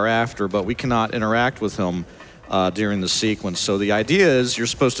who we are after, but we cannot interact with him during the sequence. So the idea is you're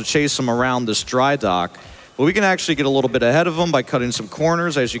supposed to chase him around this dry dock, but we can actually get a little bit ahead of him by cutting some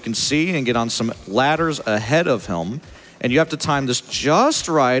corners, as you can see, and get on some ladders ahead of him. And you have to time this just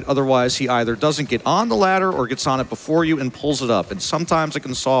right, otherwise he either doesn't get on the ladder or gets on it before you and pulls it up. And sometimes it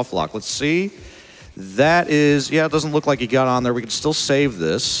can soft lock. Let's see. That is, yeah, it doesn't look like he got on there. We can still save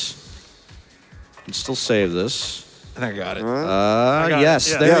this. We can still save this. I think I got it. Yes,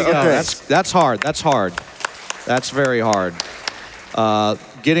 Yeah. there you go. Okay. That's hard. That's hard. That's very hard.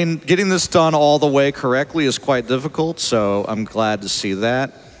 Getting this done all the way correctly is quite difficult, so I'm glad to see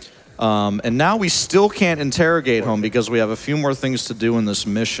that. And now we still can't interrogate him because we have a few more things to do in this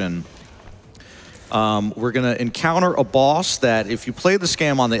mission. We're going to encounter a boss that, if you played this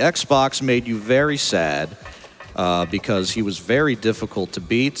game on the Xbox, made you very sad because he was very difficult to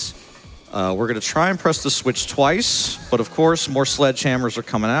beat. We're going to try and press the switch twice, but of course, more sledgehammers are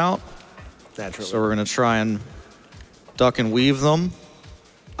coming out. Naturally. So we're going to try and duck and weave them.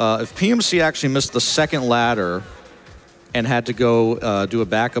 If PMC actually missed the second ladder and had to go do a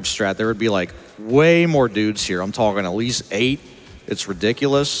backup strat, there would be like way more dudes here. I'm talking at least 8. It's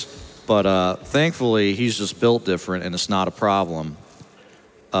ridiculous. But thankfully, he's just built different, and it's not a problem.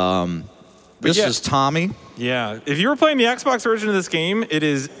 This is Tommy. Yeah, if you were playing the Xbox version of this game, it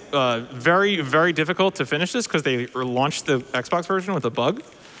is very, very difficult to finish this because they launched the Xbox version with a bug.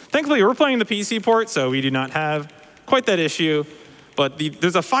 Thankfully, we're playing the PC port, so we do not have quite that issue. But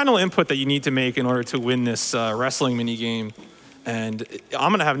there's a final input that you need to make in order to win this wrestling mini game. And I'm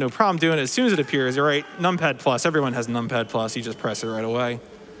going to have no problem doing it as soon as it appears. You're right, Numpad Plus. Everyone has Numpad Plus. You just press it right away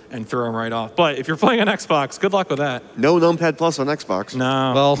and throw them right off. But if you're playing on Xbox, good luck with that. No Numpad Plus on Xbox.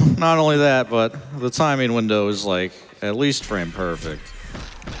 No. Well, not only that, but the timing window is like at least frame perfect.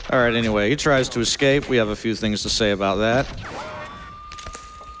 All right, anyway, he tries to escape. We have a few things to say about that.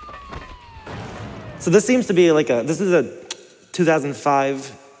 So this seems to be like this is a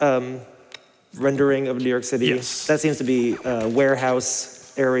 2005 rendering of New York City. Yes. That seems to be a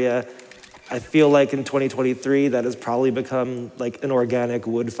warehouse area. I feel like in 2023, that has probably become like an organic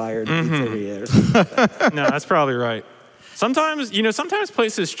wood-fired pizzeria or something like that. No, that's probably right. Sometimes, sometimes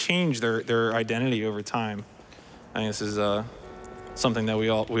places change their identity over time. I think this is something that we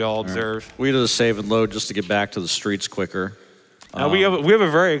all observe. We did a save and load just to get back to the streets quicker. We have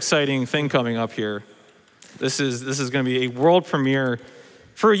a very exciting thing coming up here. This is going to be a world premiere.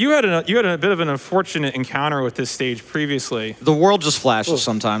 You had a bit of an unfortunate encounter with this stage previously. The world just flashes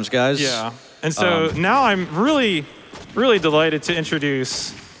sometimes, guys. Yeah, and so now I'm really, really delighted to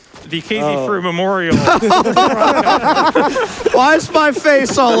introduce the KZ Fruit Memorial. Why is my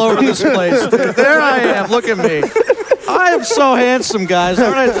face all over this place, dude? There I am. Look at me. I am so handsome, guys.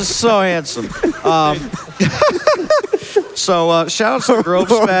 Aren't I just so handsome? So shout out to Grove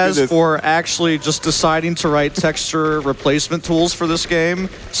Spaz for actually just deciding to write texture replacement tools for this game.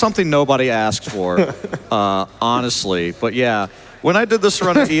 Something nobody asked for, honestly. But yeah, when I did this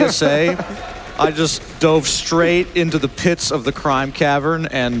run at ESA, I just dove straight into the pits of the crime cavern,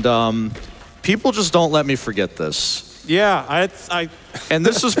 and people just don't let me forget this. Yeah, And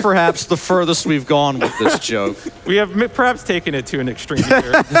this is perhaps the furthest we've gone with this joke. We have perhaps taken it to an extreme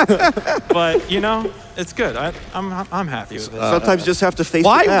here, but it's good. I'm happy with it. Sometimes you just have to face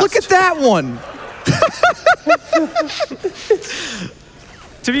Why? the past. Look at that one.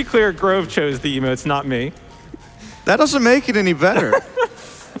 To be clear, Grove chose the emotes, not me. That doesn't make it any better.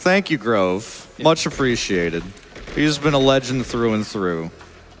 Thank you, Grove. Much appreciated. He's been a legend through and through.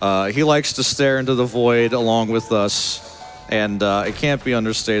 He likes to stare into the void along with us, and it can't be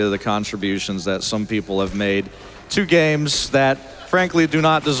understated the contributions that some people have made to games that, frankly, do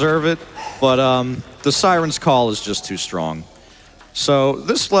not deserve it, but the Siren's Call is just too strong. So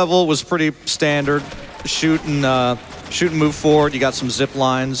this level was pretty standard. Shoot and move forward. You got some zip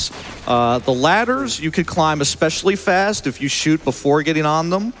lines. The ladders you could climb especially fast if you shoot before getting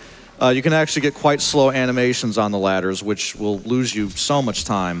on them. You can actually get quite slow animations on the ladders, which will lose you so much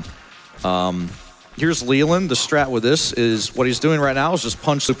time. Here's Leland. The strat with this is what he's doing right now is just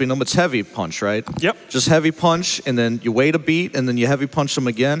punch looping them. It's heavy punch, right? Yep. Just heavy punch, and then you wait a beat, and then you heavy punch them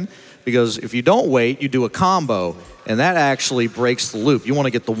again. Because if you don't wait, you do a combo, and that actually breaks the loop. You want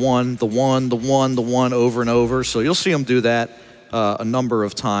to get the one, the one, the one, the one over and over. So you'll see him do that a number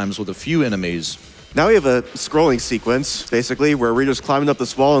of times with a few enemies. Now we have a scrolling sequence, basically, where we're just climbing up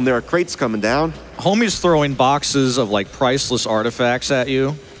this wall and there are crates coming down. Homie's throwing boxes of like priceless artifacts at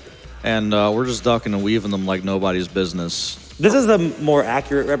you, and we're just ducking and weaving them like nobody's business. This is the more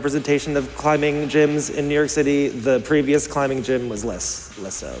accurate representation of climbing gyms in New York City. The previous climbing gym was less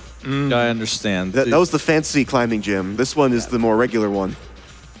so. I understand. That was the fancy climbing gym. This one is the more regular one.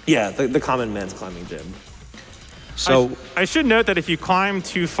 Yeah, the common man's climbing gym. So I should note that if you climb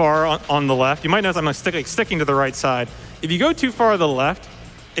too far on the left, you might notice I'm sticking to the right side. If you go too far to the left,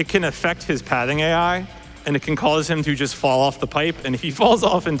 it can affect his pathing AI, and it can cause him to just fall off the pipe. And if he falls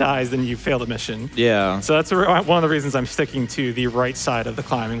off and dies, then you fail the mission. yeah. So that's one of the reasons I'm sticking to the right side of the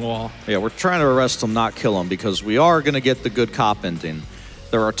climbing wall. Yeah, we're trying to arrest him, not kill him, because we are going to get the good cop ending.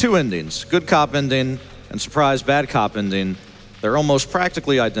 There are two endings, good cop ending and surprise bad cop ending. They're almost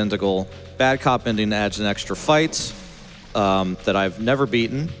practically identical. Bad cop ending adds an extra fight that I've never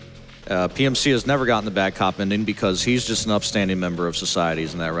beaten. PMC has never gotten the bad cop ending because he's just an upstanding member of society.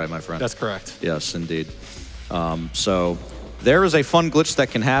 Isn't that right, my friend? That's correct. Yes, indeed. So there is a fun glitch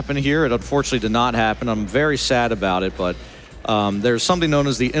that can happen here. It unfortunately did not happen. I'm very sad about it, but there's something known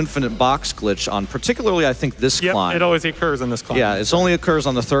as the infinite box glitch on particularly, I think, this climb. It always occurs on this climb. Yeah, it only occurs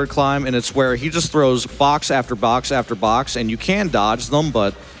on the third climb, and it's where he just throws box after box after box, and you can dodge them,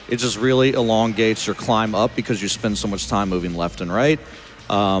 but it just really elongates your climb up because you spend so much time moving left and right.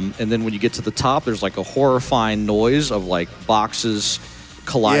 And then when you get to the top, there's like a horrifying noise of like boxes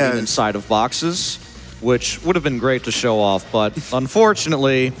colliding inside of boxes, which would have been great to show off, but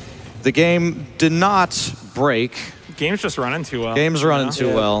unfortunately, the game did not break. Game's just running too well. Game's running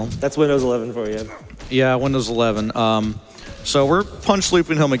too well. That's Windows 11 for you. Yeah, Windows 11. So we're punch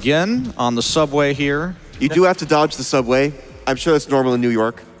looping him again on the subway here. You do have to dodge the subway. I'm sure that's normal in New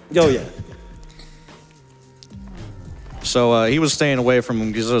York. Oh, yeah. So he was staying away from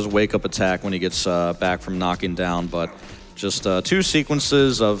him because of his wake-up attack when he gets back from knocking down, but just two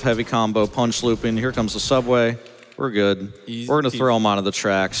sequences of heavy combo punch looping. Here comes the subway. We're good. We're going to throw him onto the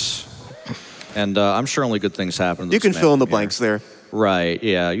tracks. And I'm sure only good things happen. You can fill in the blanks there. Right,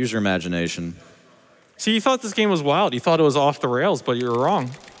 yeah. Use your imagination. See, you thought this game was wild. You thought it was off the rails, but you were wrong.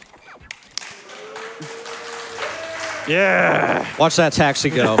 Yeah. Watch that taxi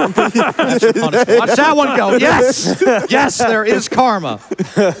go. That's your punishment. Watch that one go. Yes. Yes, there is karma.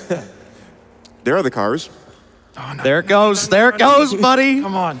 There are the cars. Oh, no. There it goes. There it goes, buddy.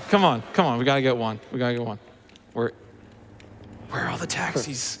 Come on, come on, come on. We gotta get one. We gotta get one. Where are all the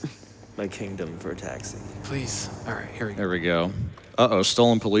taxis? My kingdom for a taxi. Please. All right, here we go. There we go. Uh-oh,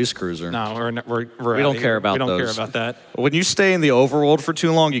 stolen police cruiser. No, we're We don't care about those. We don't care about that. When you stay in the overworld for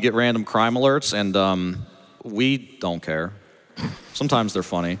too long, you get random crime alerts, and we don't care. Sometimes they're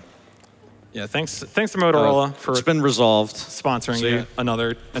funny. Yeah, thanks to Motorola for It's been resolved. sponsoring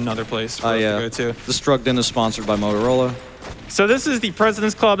another place for us to go to. This drug den is sponsored by Motorola. So this is the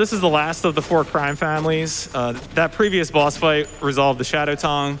President's Club. This is the last of the 4 crime families. That previous boss fight resolved the Shadow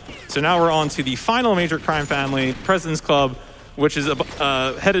Tongue. So now we're on to the final major crime family, President's Club, which is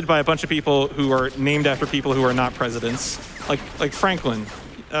headed by a bunch of people who are named after people who are not presidents, like Franklin.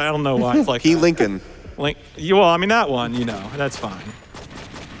 I don't know why it's like P. Lincoln. Well, I mean that one, that's fine.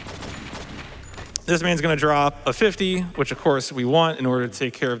 This man's gonna drop a 50, which of course we want in order to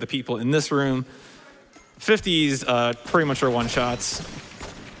take care of the people in this room. 50s pretty much are one-shots.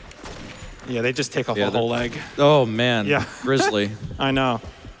 Yeah, they just take off a whole leg. Oh, man. Yeah. Grizzly. I know.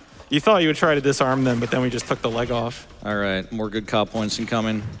 You thought you would try to disarm them, but then we just took the leg off. All right, more good cop points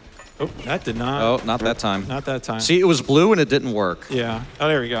incoming. Oh, that did not. Oh, not that time. Not that time. See, it was blue and it didn't work. Yeah. Oh,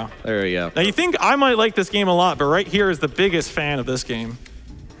 there we go. There you go. Now, you think I might like this game a lot, but right here is the biggest fan of this game.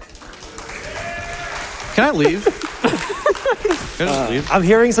 Can I leave? Can I just leave? I'm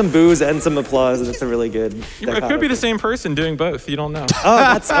hearing some boos and some applause, and it's a really good. It could be the same person doing both. You don't know. Oh,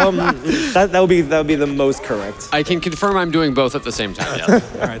 that's that would be the most correct. I can confirm I'm doing both at the same time. Yeah.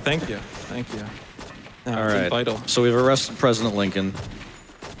 All right. Thank you. Thank you. No, All it's right. vital. So we've arrested President Lincoln,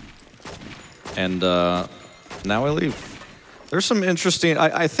 and now I leave. There's some interesting.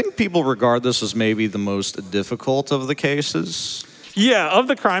 I think people regard this as maybe the most difficult of the cases. Yeah, of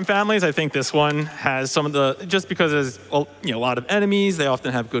the crime families, I think this one has some of the, just because there's a lot of enemies, they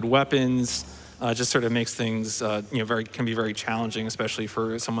often have good weapons, just sort of makes things, can be very challenging, especially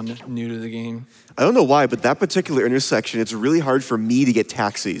for someone new to the game. I don't know why, but that particular intersection, it's really hard for me to get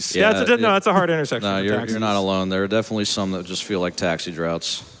taxis. Yeah, it's a hard intersection. No, for you're not alone. There are definitely some that just feel like taxi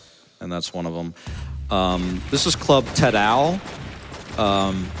droughts, and that's one of them. This is Club Tadao,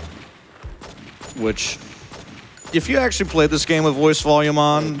 which, if you actually played this game with voice volume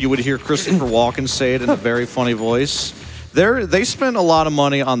on, you would hear Christopher Walken say it in a very funny voice. They spent a lot of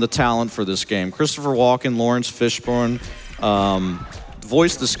money on the talent for this game. Christopher Walken, Lawrence Fishburne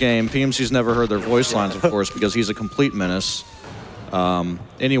voiced this game. PMC's never heard their voice lines, of course, because he's a complete menace.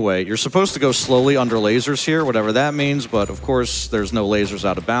 Anyway, you're supposed to go slowly under lasers here, whatever that means, but of course there's no lasers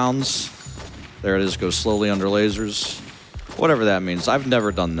out of bounds. There it is, go slowly under lasers. Whatever that means. I've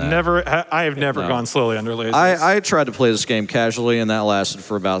never done that. I have never gone slowly under lasers. I tried to play this game casually, and that lasted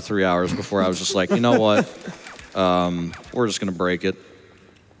for about 3 hours before I was just like, you know what? We're just going to break it.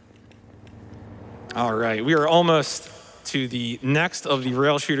 All right, we are almost to the next of the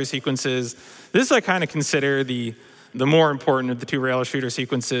rail shooter sequences. This I kind of consider the more important of the 2 rail shooter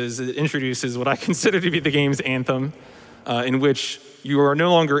sequences. It introduces what I consider to be the game's anthem, in which you are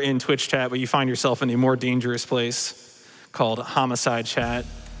no longer in Twitch chat, but you find yourself in a more dangerous place called Homicide Chat.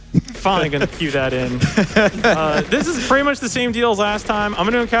 Finally gonna cue that in. This is pretty much the same deal as last time. I'm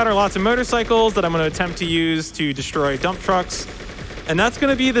gonna encounter lots of motorcycles that I'm gonna attempt to use to destroy dump trucks. And that's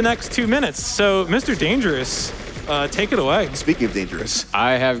gonna be the next 2 minutes. So, Mr. Dangerous, take it away. Speaking of dangerous.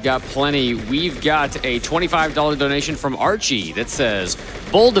 I have got plenty. We've got a $25 donation from Archie that says,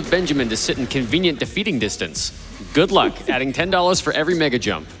 bold of Benjamin to sit in convenient defeating distance. Good luck, adding $10 for every mega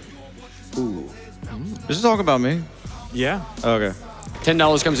jump. Ooh. Is this talking about me? Yeah. Okay.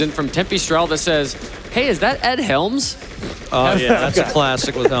 $10 comes in from Tempe Stroll that says, hey, is that Ed Helms? Oh, yeah, that's a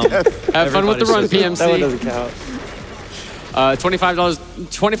classic with Helm. Have fun with the run, PMC. That one doesn't count.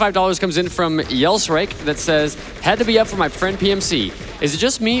 $25 comes in from Yelsrake that says, had to be up for my friend PMC. Is it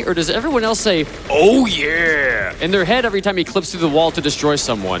just me, or does everyone else say, oh yeah, in their head every time he clips through the wall to destroy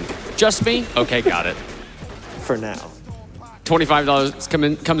someone? Just me? Okay, got it. For now.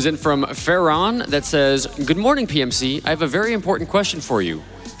 $25 comes in from Ferron that says, good morning, PMC. I have a very important question for you.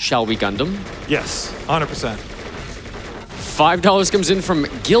 Shall we Gundam? Yes, 100%. $5 comes in from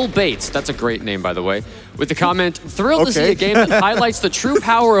Gil Bates. That's a great name, by the way. With the comment, thrilled to see a game that highlights the true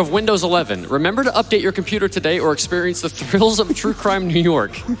power of Windows 11. Remember to update your computer today or experience the thrills of True Crime New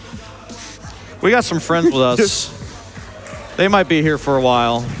York. We got some friends with us. They might be here for a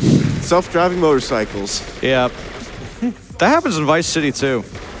while. Self-driving motorcycles. Yeah. That happens in Vice City, too.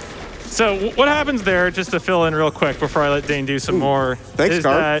 So what happens there, just to fill in real quick before I let Dane do some more, Thanks, is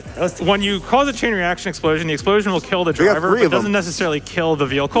Carl. that when you cause a chain reaction explosion, the explosion will kill the driver, but doesn't necessarily kill the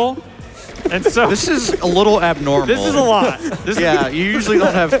vehicle. And so This is a little abnormal. this is a lot. Yeah, you usually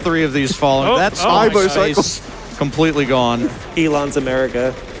don't have 3 of these falling. Oh, That's oh my God. motorcycles completely gone. Elon's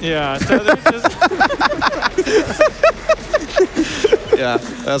America. Yeah. So there's just, Yeah,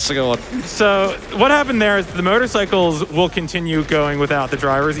 that's a good one. so what happened there is the motorcycles will continue going without the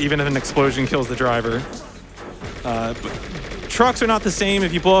drivers, even if an explosion kills the driver. Trucks are not the same.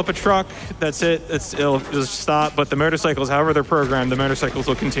 If you blow up a truck, that's it. It'll just stop. But the motorcycles, however they're programmed, the motorcycles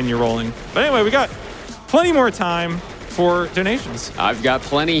will continue rolling. But anyway, we got plenty more time for donations. I've got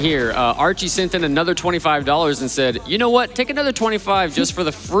plenty here. Archie sent in another $25 and said, you know what? Take another 25 just for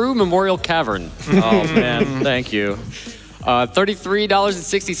the Frew Memorial Cavern. Oh, man, thank you.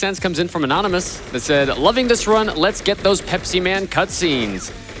 $33.60 comes in from Anonymous that said, loving this run, let's get those Pepsi Man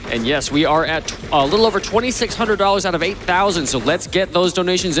cutscenes. And yes, we are at a little over $2,600 out of 8,000, so let's get those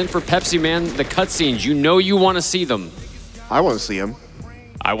donations in for Pepsi Man, the cutscenes. You know you want to see them. I want to see him.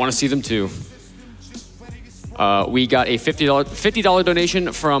 I want to see them too. We got a $50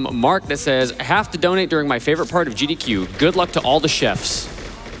 donation from Mark that says, have to donate during my favorite part of GDQ. Good luck to all the chefs.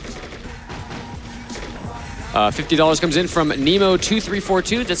 $50 comes in from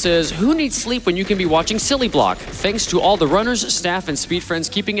Nemo2342 that says, who needs sleep when you can be watching Silly Block? Thanks to all the runners, staff, and speed friends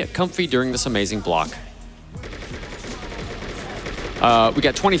keeping it comfy during this amazing block. We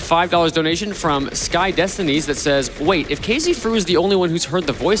got $25 donation from Sky Destinies that says, wait, if KZ Frew is the only one who's heard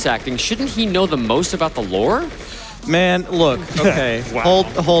the voice acting, shouldn't he know the most about the lore? Man, look, okay, Wow.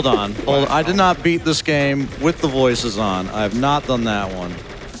 hold on. I did not beat this game with the voices on. I have not done that one.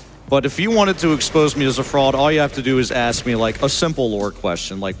 But if you wanted to expose me as a fraud, all you have to do is ask me, like, a simple lore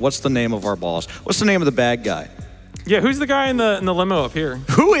question, like, what's the name of our boss? What's the name of the bad guy? Yeah, who's the guy in the limo up here?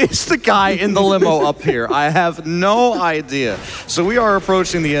 Who is the guy in the limo up here? I have no idea. So we are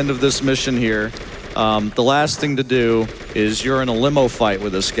approaching the end of this mission here. The last thing to do is you're in a limo fight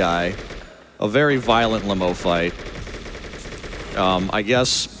with this guy, a very violent limo fight. I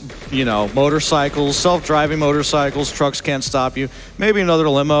guess, you know, motorcycles, self-driving motorcycles, trucks can't stop you. Maybe another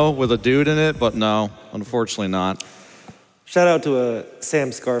limo with a dude in it, but no, unfortunately not. Shout out to Sam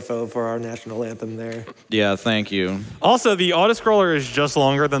Scarfo for our national anthem there. Yeah, thank you. Also, the auto-scroller is just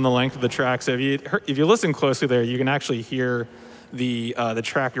longer than the length of the track, so if you listen closely there, you can actually hear the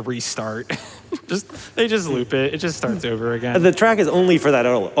track restart. They just loop it. It just starts over again. The track is only for that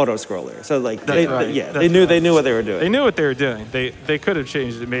auto scroller. So like, they knew what they were doing. They knew what they were doing. They could have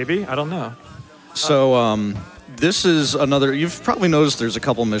changed it, maybe. I don't know. So this is another, you've probably noticed there's a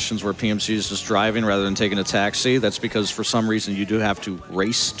couple missions where PMC is just driving rather than taking a taxi. That's because for some reason you do have to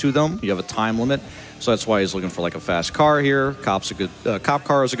race to them. You have a time limit. So that's why he's looking for like a fast car here. Cop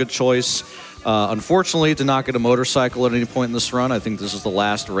car is a good choice. Unfortunately, did not get a motorcycle at any point in this run. I think this is the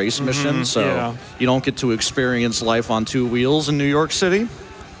last race mission, so you don't get to experience life on 2 wheels in New York City.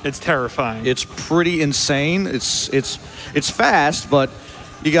 It's terrifying. It's pretty insane. It's fast, but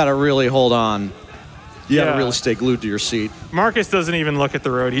you got to really hold on. You got to really stay glued to your seat. Marcus doesn't even look at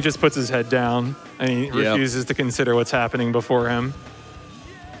the road. He just puts his head down and he refuses to consider what's happening before him.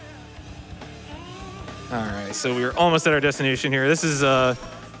 All right, so we're almost at our destination here.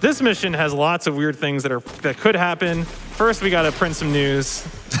 This mission has lots of weird things that could happen. First, we got to print some news.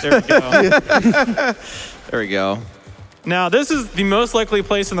 There we go. There we go. Now, this is the most likely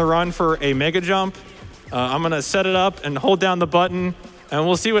place in the run for a mega jump. I'm going to set it up and hold down the button, and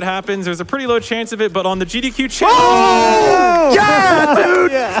we'll see what happens. There's a pretty low chance of it, but on the GDQ channel... Oh! Yeah,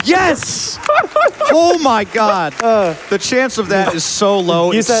 dude! Yeah. Yes! Oh, my God. The chance of that is so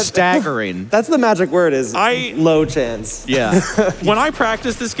low, it's staggering. That's the magic word, is low chance. Yeah. When I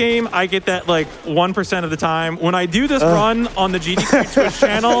practice this game, I get that like 1% of the time. When I do this run on the GDQ Twitch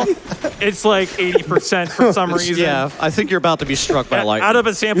channel, it's like 80% for some reason. Yeah, I think you're about to be struck by lightning. Out of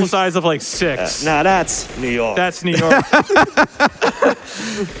a sample size of like 6. Nah, that's New York. That's New York.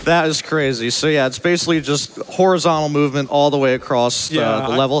 That is crazy. So yeah, it's basically just horizontal movement all the way across the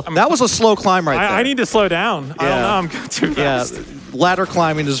level. That was a slow climb right there. I need to slow down. Yeah. I don't know. I'm going too fast. Yeah, ladder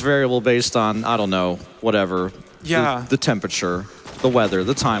climbing is variable based on, I don't know, whatever. Yeah. The temperature, the weather,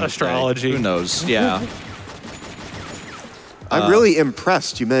 the time Astrology. of day. Who knows? Yeah. I'm really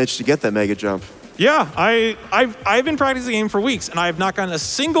impressed you managed to get that mega jump. Yeah, I've been practicing the game for weeks, and I have not gotten a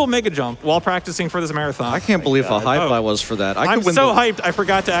single mega jump while practicing for this marathon. I can't believe how hyped I was for that. I'm so hyped, I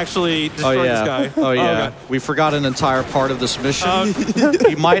forgot to actually destroy this guy. Oh, yeah. We forgot an entire part of this mission.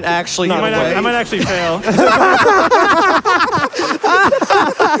 He might actually get away. I might actually fail.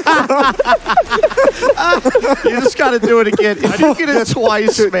 You just got to do it again. If you get it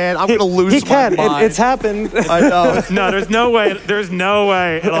twice, man, I'm going to lose my mind. It's happened. I know. No, there's no way. There's no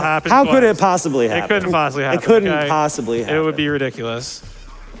way it'll happen How twice. could it possibly happen? It couldn't possibly happen. It couldn't possibly happen. It would be ridiculous.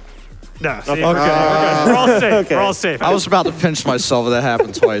 No, see, we're good. We're all safe. Okay. We're all safe. I was about to pinch myself if that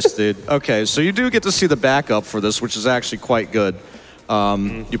happened twice, dude. Okay, so you do get to see the backup for this, which is actually quite good.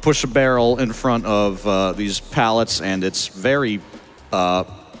 You push a barrel in front of these pallets, and it's very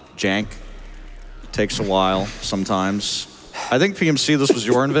jank. It takes a while sometimes. I think PMC, this was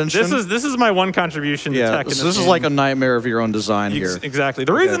your invention. This is my one contribution to tech in this is game. like a nightmare of your own design here. Exactly.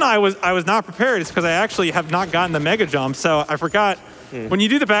 The reason I was not prepared is because I actually have not gotten the mega jump, so I forgot. When you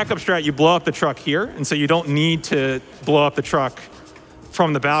do the backup strat, you blow up the truck here, and so you don't need to blow up the truck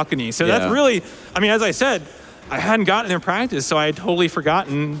from the balcony. So that's really, I mean, as I said, I hadn't gotten it in practice, so I had totally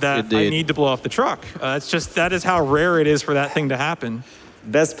forgotten that I need to blow up the truck. That is how rare it is for that thing to happen.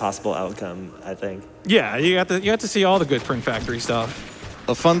 Best possible outcome, I think. Yeah, you got to see all the good Print Factory stuff.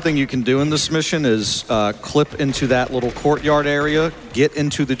 A fun thing you can do in this mission is clip into that little courtyard area, get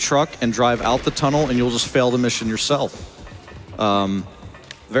into the truck, and drive out the tunnel, and you'll just fail the mission yourself.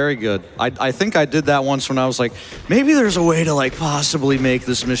 Very good. I think I did that once when I was like, maybe there's a way to like possibly make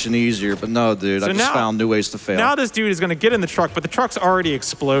this mission easier, but no, dude, I just found new ways to fail. Now this dude is going to get in the truck, but the truck's already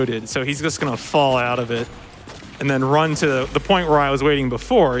exploded, so he's just going to fall out of it and then run to the point where I was waiting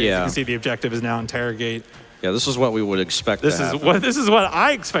before. As you can see, the objective is now interrogate. Yeah, this is what we would expect to happen. This is what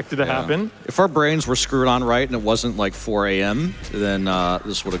I expected to happen. If our brains were screwed on right and it wasn't like 4 a.m., then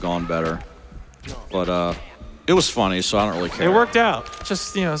this would have gone better. But it was funny, so I don't really care. It worked out.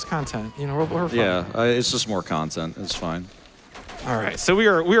 Just, it's content. We're fine. Yeah, it's just more content. It's fine. All right, so we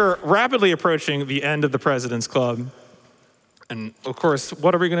are rapidly approaching the end of the President's Club. And, of course,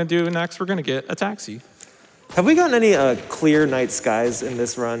 what are we going to do next? We're going to get a taxi. Have we gotten any clear night skies in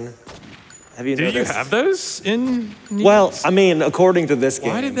this run? Have you noticed? Do you have those in? Well, I mean, according to this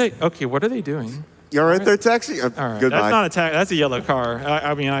game. Why did they? Okay, what are they doing? You all right there, taxi? All right, Goodbye. that's not a taxi. That's a yellow car.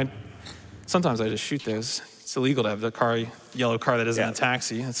 I mean, sometimes I just shoot those. It's illegal to have the yellow car that isn't a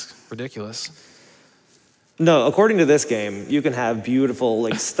taxi. That's ridiculous. No, according to this game, you can have beautiful,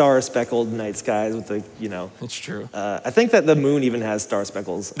 like star-speckled night skies with the, It's true. I think that the moon even has star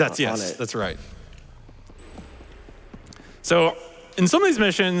speckles on it. That's right. So in some of these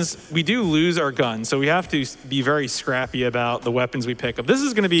missions, we do lose our gun, so we have to be very scrappy about the weapons we pick up. This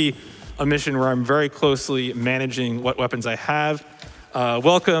is going to be a mission where I'm very closely managing what weapons I have.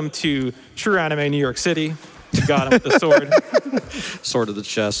 Welcome to True Anime New York City. You got him with the sword. Sword to the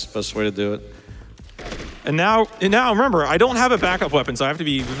chest, best way to do it. And now remember, I don't have a backup weapon, so I have to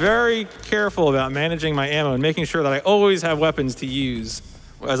be very careful about managing my ammo and making sure that I always have weapons to use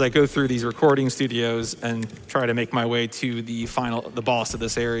as I go through these recording studios and try to make my way to the boss of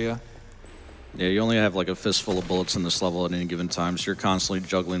this area. Yeah, you only have like a fistful of bullets in this level at any given time, so you're constantly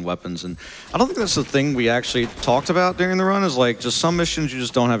juggling weapons. And I don't think that's the thing we actually talked about during the run, is like just some missions you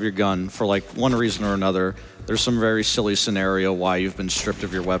just don't have your gun for like one reason or another. There's some very silly scenario why you've been stripped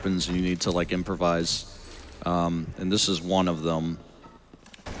of your weapons and you need to like improvise. And this is one of them.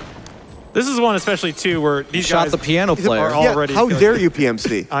 This is one especially too where these shot guys the piano player. are already. How dare you,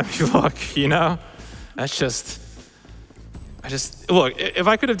 PMC? I mean, look, that's just. Look. If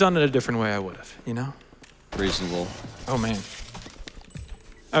I could have done it a different way, I would have. Reasonable. Oh man.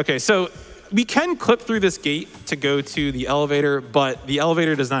 Okay, so we can clip through this gate to go to the elevator, but the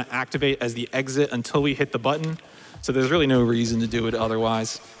elevator does not activate as the exit until we hit the button. So there's really no reason to do it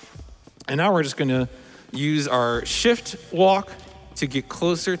otherwise. And now we're just going to use our shift walk to get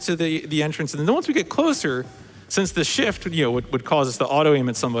closer to the entrance. And then once we get closer, since the shift would cause us to auto-aim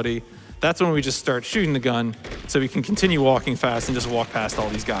at somebody, that's when we just start shooting the gun so we can continue walking fast and just walk past all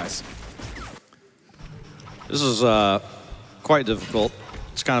these guys. This is quite difficult.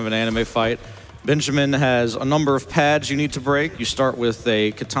 It's kind of an anime fight. Benjamin has a number of pads you need to break. You start with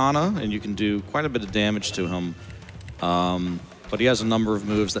a katana, and you can do quite a bit of damage to him. But he has a number of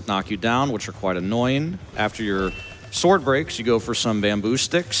moves that knock you down, which are quite annoying. After your sword breaks, you go for some bamboo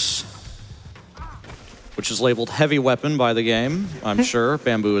sticks, which is labeled heavy weapon by the game, I'm sure.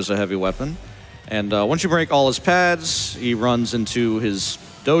 Bamboo is a heavy weapon. And once you break all his pads, he runs into his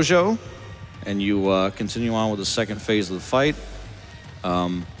dojo, and you continue on with the second phase of the fight.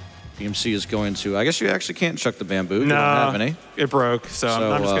 PMC is going to, I guess you actually can't chuck the bamboo. You don't have any. It broke, so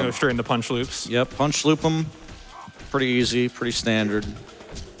I'm just going to go straight into punch loops. Yep, punch loop him. Pretty easy, pretty standard.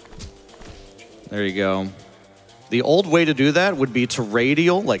 There you go. The old way to do that would be to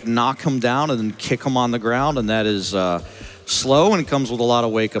radial, like knock him down and then kick him on the ground, and that is slow and comes with a lot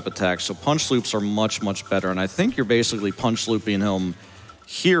of wake-up attacks. So punch loops are much, much better, and I think you're basically punch looping him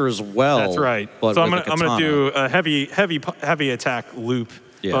here as well. That's right. But so I'm going to do a heavy attack loop.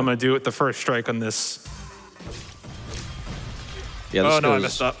 Yeah. But I'm going to do it the first strike on this. Yeah, this I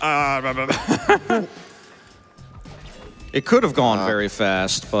messed up. It could have gone very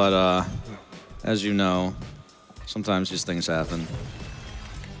fast, but as you know, sometimes these things happen.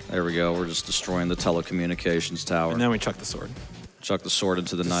 There we go. We're just destroying the telecommunications tower. And then we chuck the sword. Chuck the sword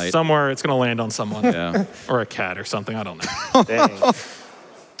into the night. Somewhere it's going to land on someone. Yeah. Or a cat or something. I don't know. Dang.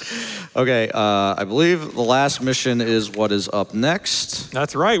 Okay, I believe the last mission is what is up next.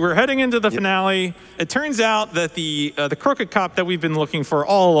 That's right. We're heading into the finale. It turns out that the crooked cop that we've been looking for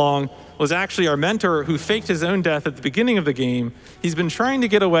all along was actually our mentor who faked his own death at the beginning of the game. He's been trying to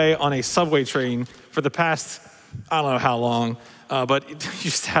get away on a subway train for the past, I don't know how long, but he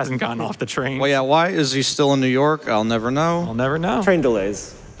just hasn't gotten off the train. Well, yeah, why is he still in New York? I'll never know. I'll never know. Train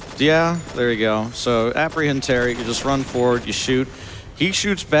delays. Yeah, there you go. So apprehend Terry, you just run forward, you shoot. He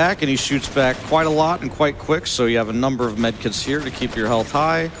shoots back, and he shoots back quite a lot and quite quick, so you have a number of medkits here to keep your health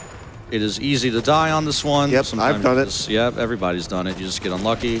high. It is easy to die on this one. Yep, Sometimes I've done it. Yep, everybody's done it. You just get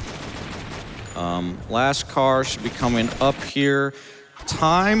unlucky. Last car should be coming up here.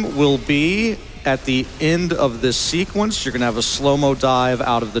 Time will be at the end of this sequence. You're going to have a slow-mo dive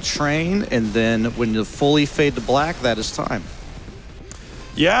out of the train, and then when you fully fade to black, that is time.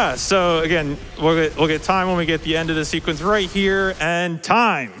 Yeah, so again, we'll get time when we get the end of the sequence right here, and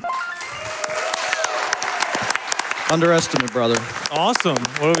time. Underestimate, brother. Awesome.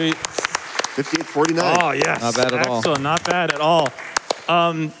 What do we? 58-49. Oh, yes. Not bad at all. Excellent, not bad at all.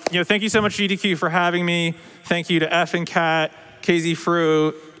 Thank you so much, GDQ, for having me. Thank you to F and Cat, KZ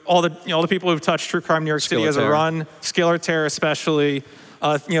Fru, all the people who've touched True Crime New York City as a run, Scalar Terror especially.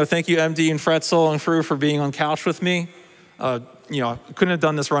 Thank you, MD and Fretzel and Fru for being on couch with me. Couldn't have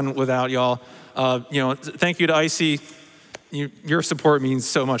done this run without y'all. Thank you to Icy. Your support means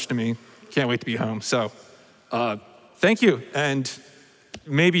so much to me. Can't wait to be home. So, thank you, and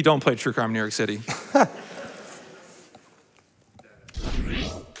maybe don't play True Crime New York City.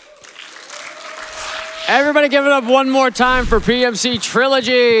 Everybody give it up one more time for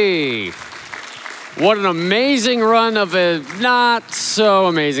pmcTRILOGY. What an amazing run of a not so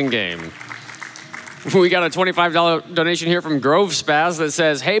amazing game. We got a $25 donation here from Grove Spaz that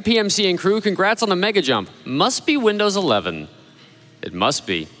says, hey, PMC and crew, congrats on the mega jump. Must be Windows 11. It must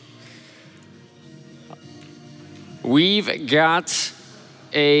be. We've got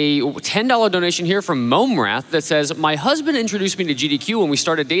a $10 donation here from Momrath that says, my husband introduced me to GDQ when we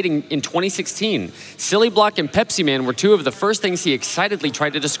started dating in 2016. Silly Block and Pepsi Man were two of the first things he excitedly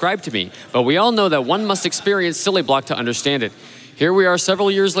tried to describe to me, but we all know that one must experience Silly Block to understand it. Here we are several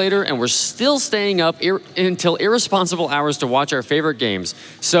years later, and we're still staying up until irresponsible hours to watch our favorite games.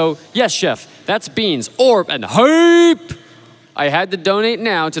 So, yes, Chef, that's Beans, Orb, and Hype! I had to donate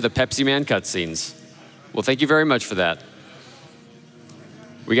now to the Pepsi Man cutscenes. Well, thank you very much for that.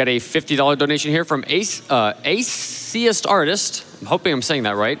 We got a $50 donation here from Aceist Artist. I'm hoping I'm saying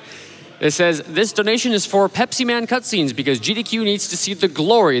that right. It says, this donation is for Pepsi Man cutscenes because GDQ needs to see the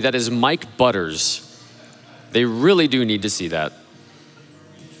glory that is Mike Butters. They really do need to see that.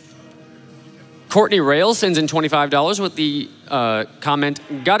 Courtney Rail sends in $25 with the comment,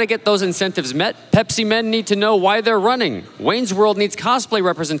 gotta get those incentives met. Pepsi men need to know why they're running. Wayne's World needs cosplay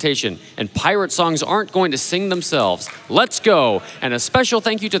representation, and pirate songs aren't going to sing themselves. Let's go. And a special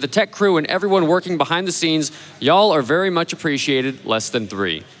thank you to the tech crew and everyone working behind the scenes. Y'all are very much appreciated, less than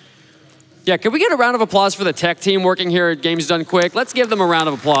 3. Yeah, can we get a round of applause for the tech team working here at Games Done Quick? Let's give them a round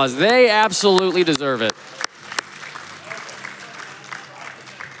of applause. They absolutely deserve it.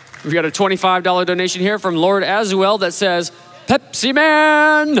 We've got a $25 donation here from Lord Azuel that says, Pepsi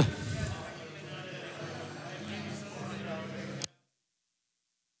Man!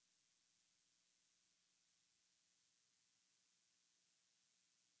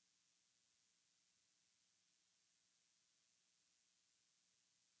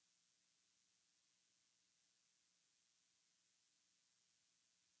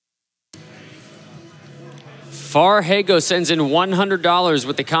 Farhago sends in $100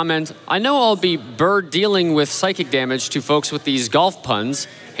 with the comment, I know I'll be bird dealing with psychic damage to folks with these golf puns.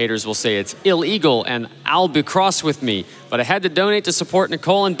 Haters will say it's illegal and I'll be cross with me, but I had to donate to support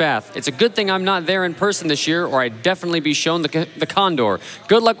Nicole and Bath. It's a good thing I'm not there in person this year or I'd definitely be shown the condor.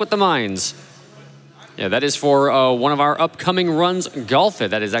 Good luck with the mines. Yeah, that is for one of our upcoming runs, Golf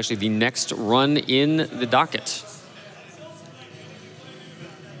It. That is actually the next run in the docket.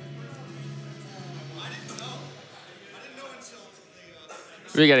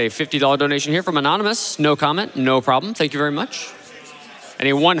 We got a $50 donation here from Anonymous. No comment, no problem. Thank you very much. And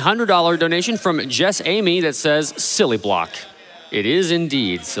a $100 donation from Jess Amy that says, Silly Block. It is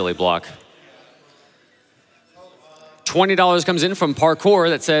indeed Silly Block. $20 comes in from Parkour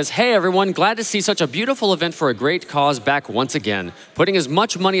that says, hey everyone, glad to see such a beautiful event for a great cause back once again. Putting as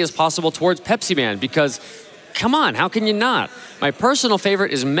much money as possible towards Pepsi Man because Come on, how can you not? My personal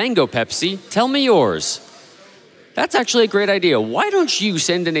favorite is Mango Pepsi. Tell me yours. That's actually a great idea. Why don't you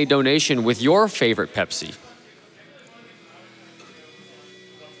send in a donation with your favorite Pepsi?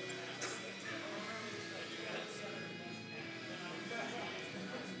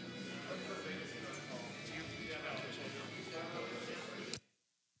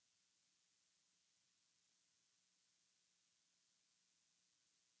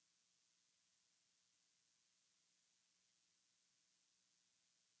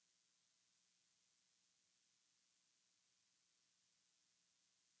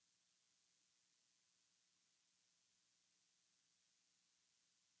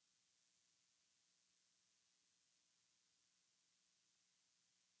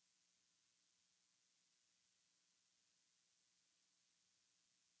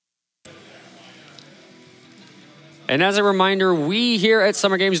 And as a reminder, we here at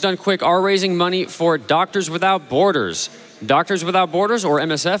Summer Games Done Quick are raising money for Doctors Without Borders. Doctors Without Borders, or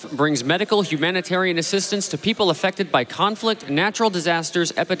MSF, brings medical humanitarian assistance to people affected by conflict, natural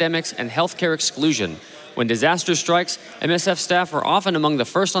disasters, epidemics, and healthcare exclusion. When disaster strikes, MSF staff are often among the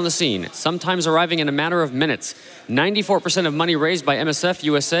first on the scene, sometimes arriving in a matter of minutes. 94% of money raised by MSF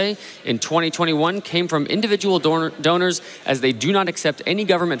USA in 2021 came from individual donors, as they do not accept any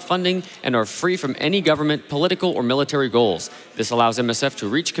government funding and are free from any government, political, or military goals. This allows MSF to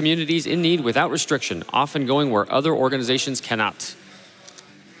reach communities in need without restriction, often going where other organizations cannot.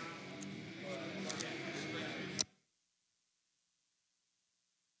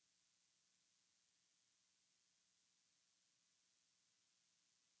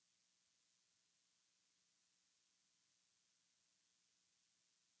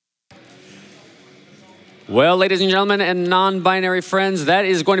 Well, ladies and gentlemen and non-binary friends, that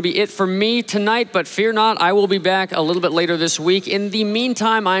is going to be it for me tonight, but fear not, I will be back a little bit later this week. In the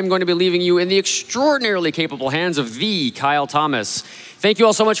meantime, I'm going to be leaving you in the extraordinarily capable hands of the Kyle Thomas. Thank you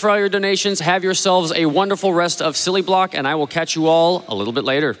all so much for all your donations. Have yourselves a wonderful rest of Silly Block, and I will catch you all a little bit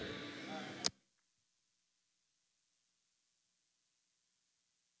later.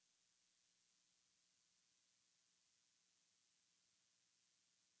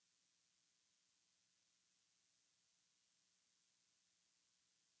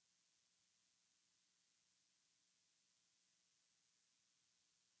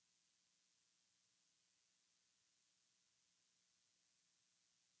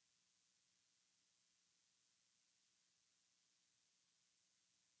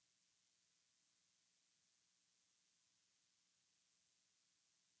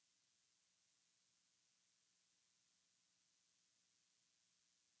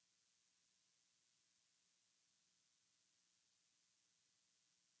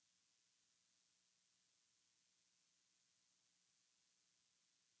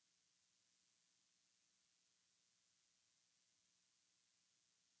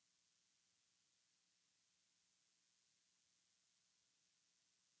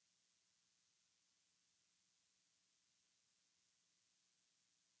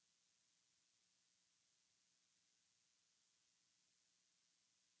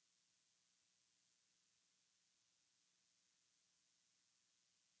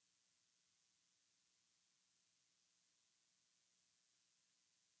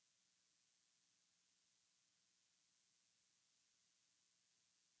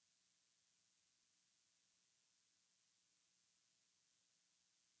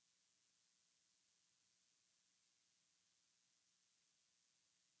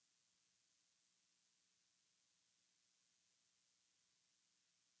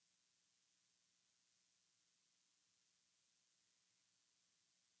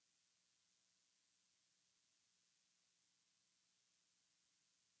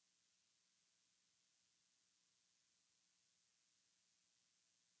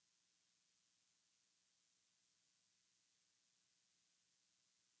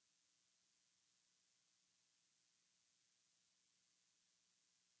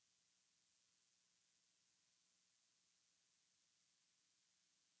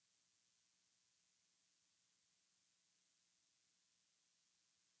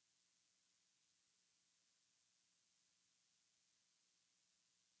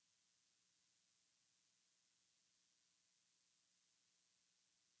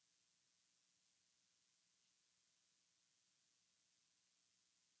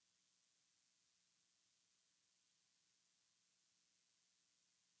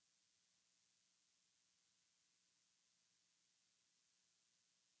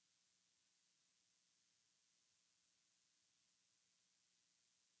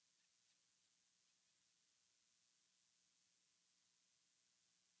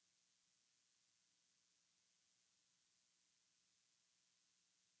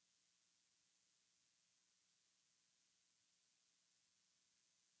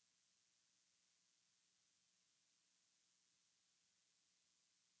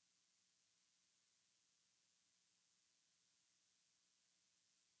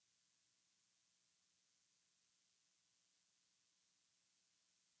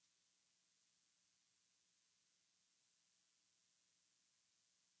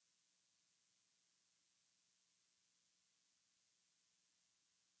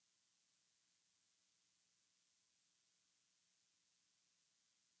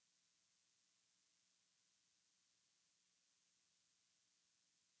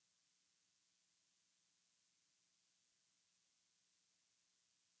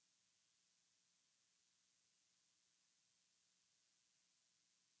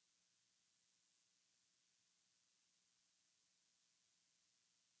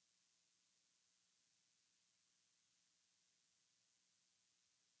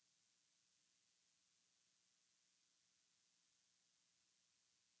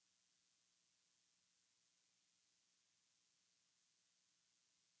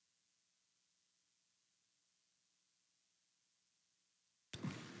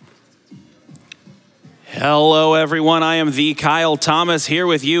 Hello, everyone. I am the Kyle Thomas here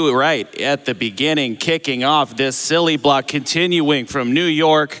with you right at the beginning, kicking off this silly block, continuing from New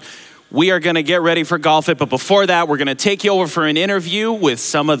York. We are going to get ready for Golf It, but before that, we're going to take you over for an interview with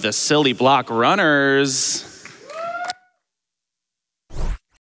some of the silly block runners.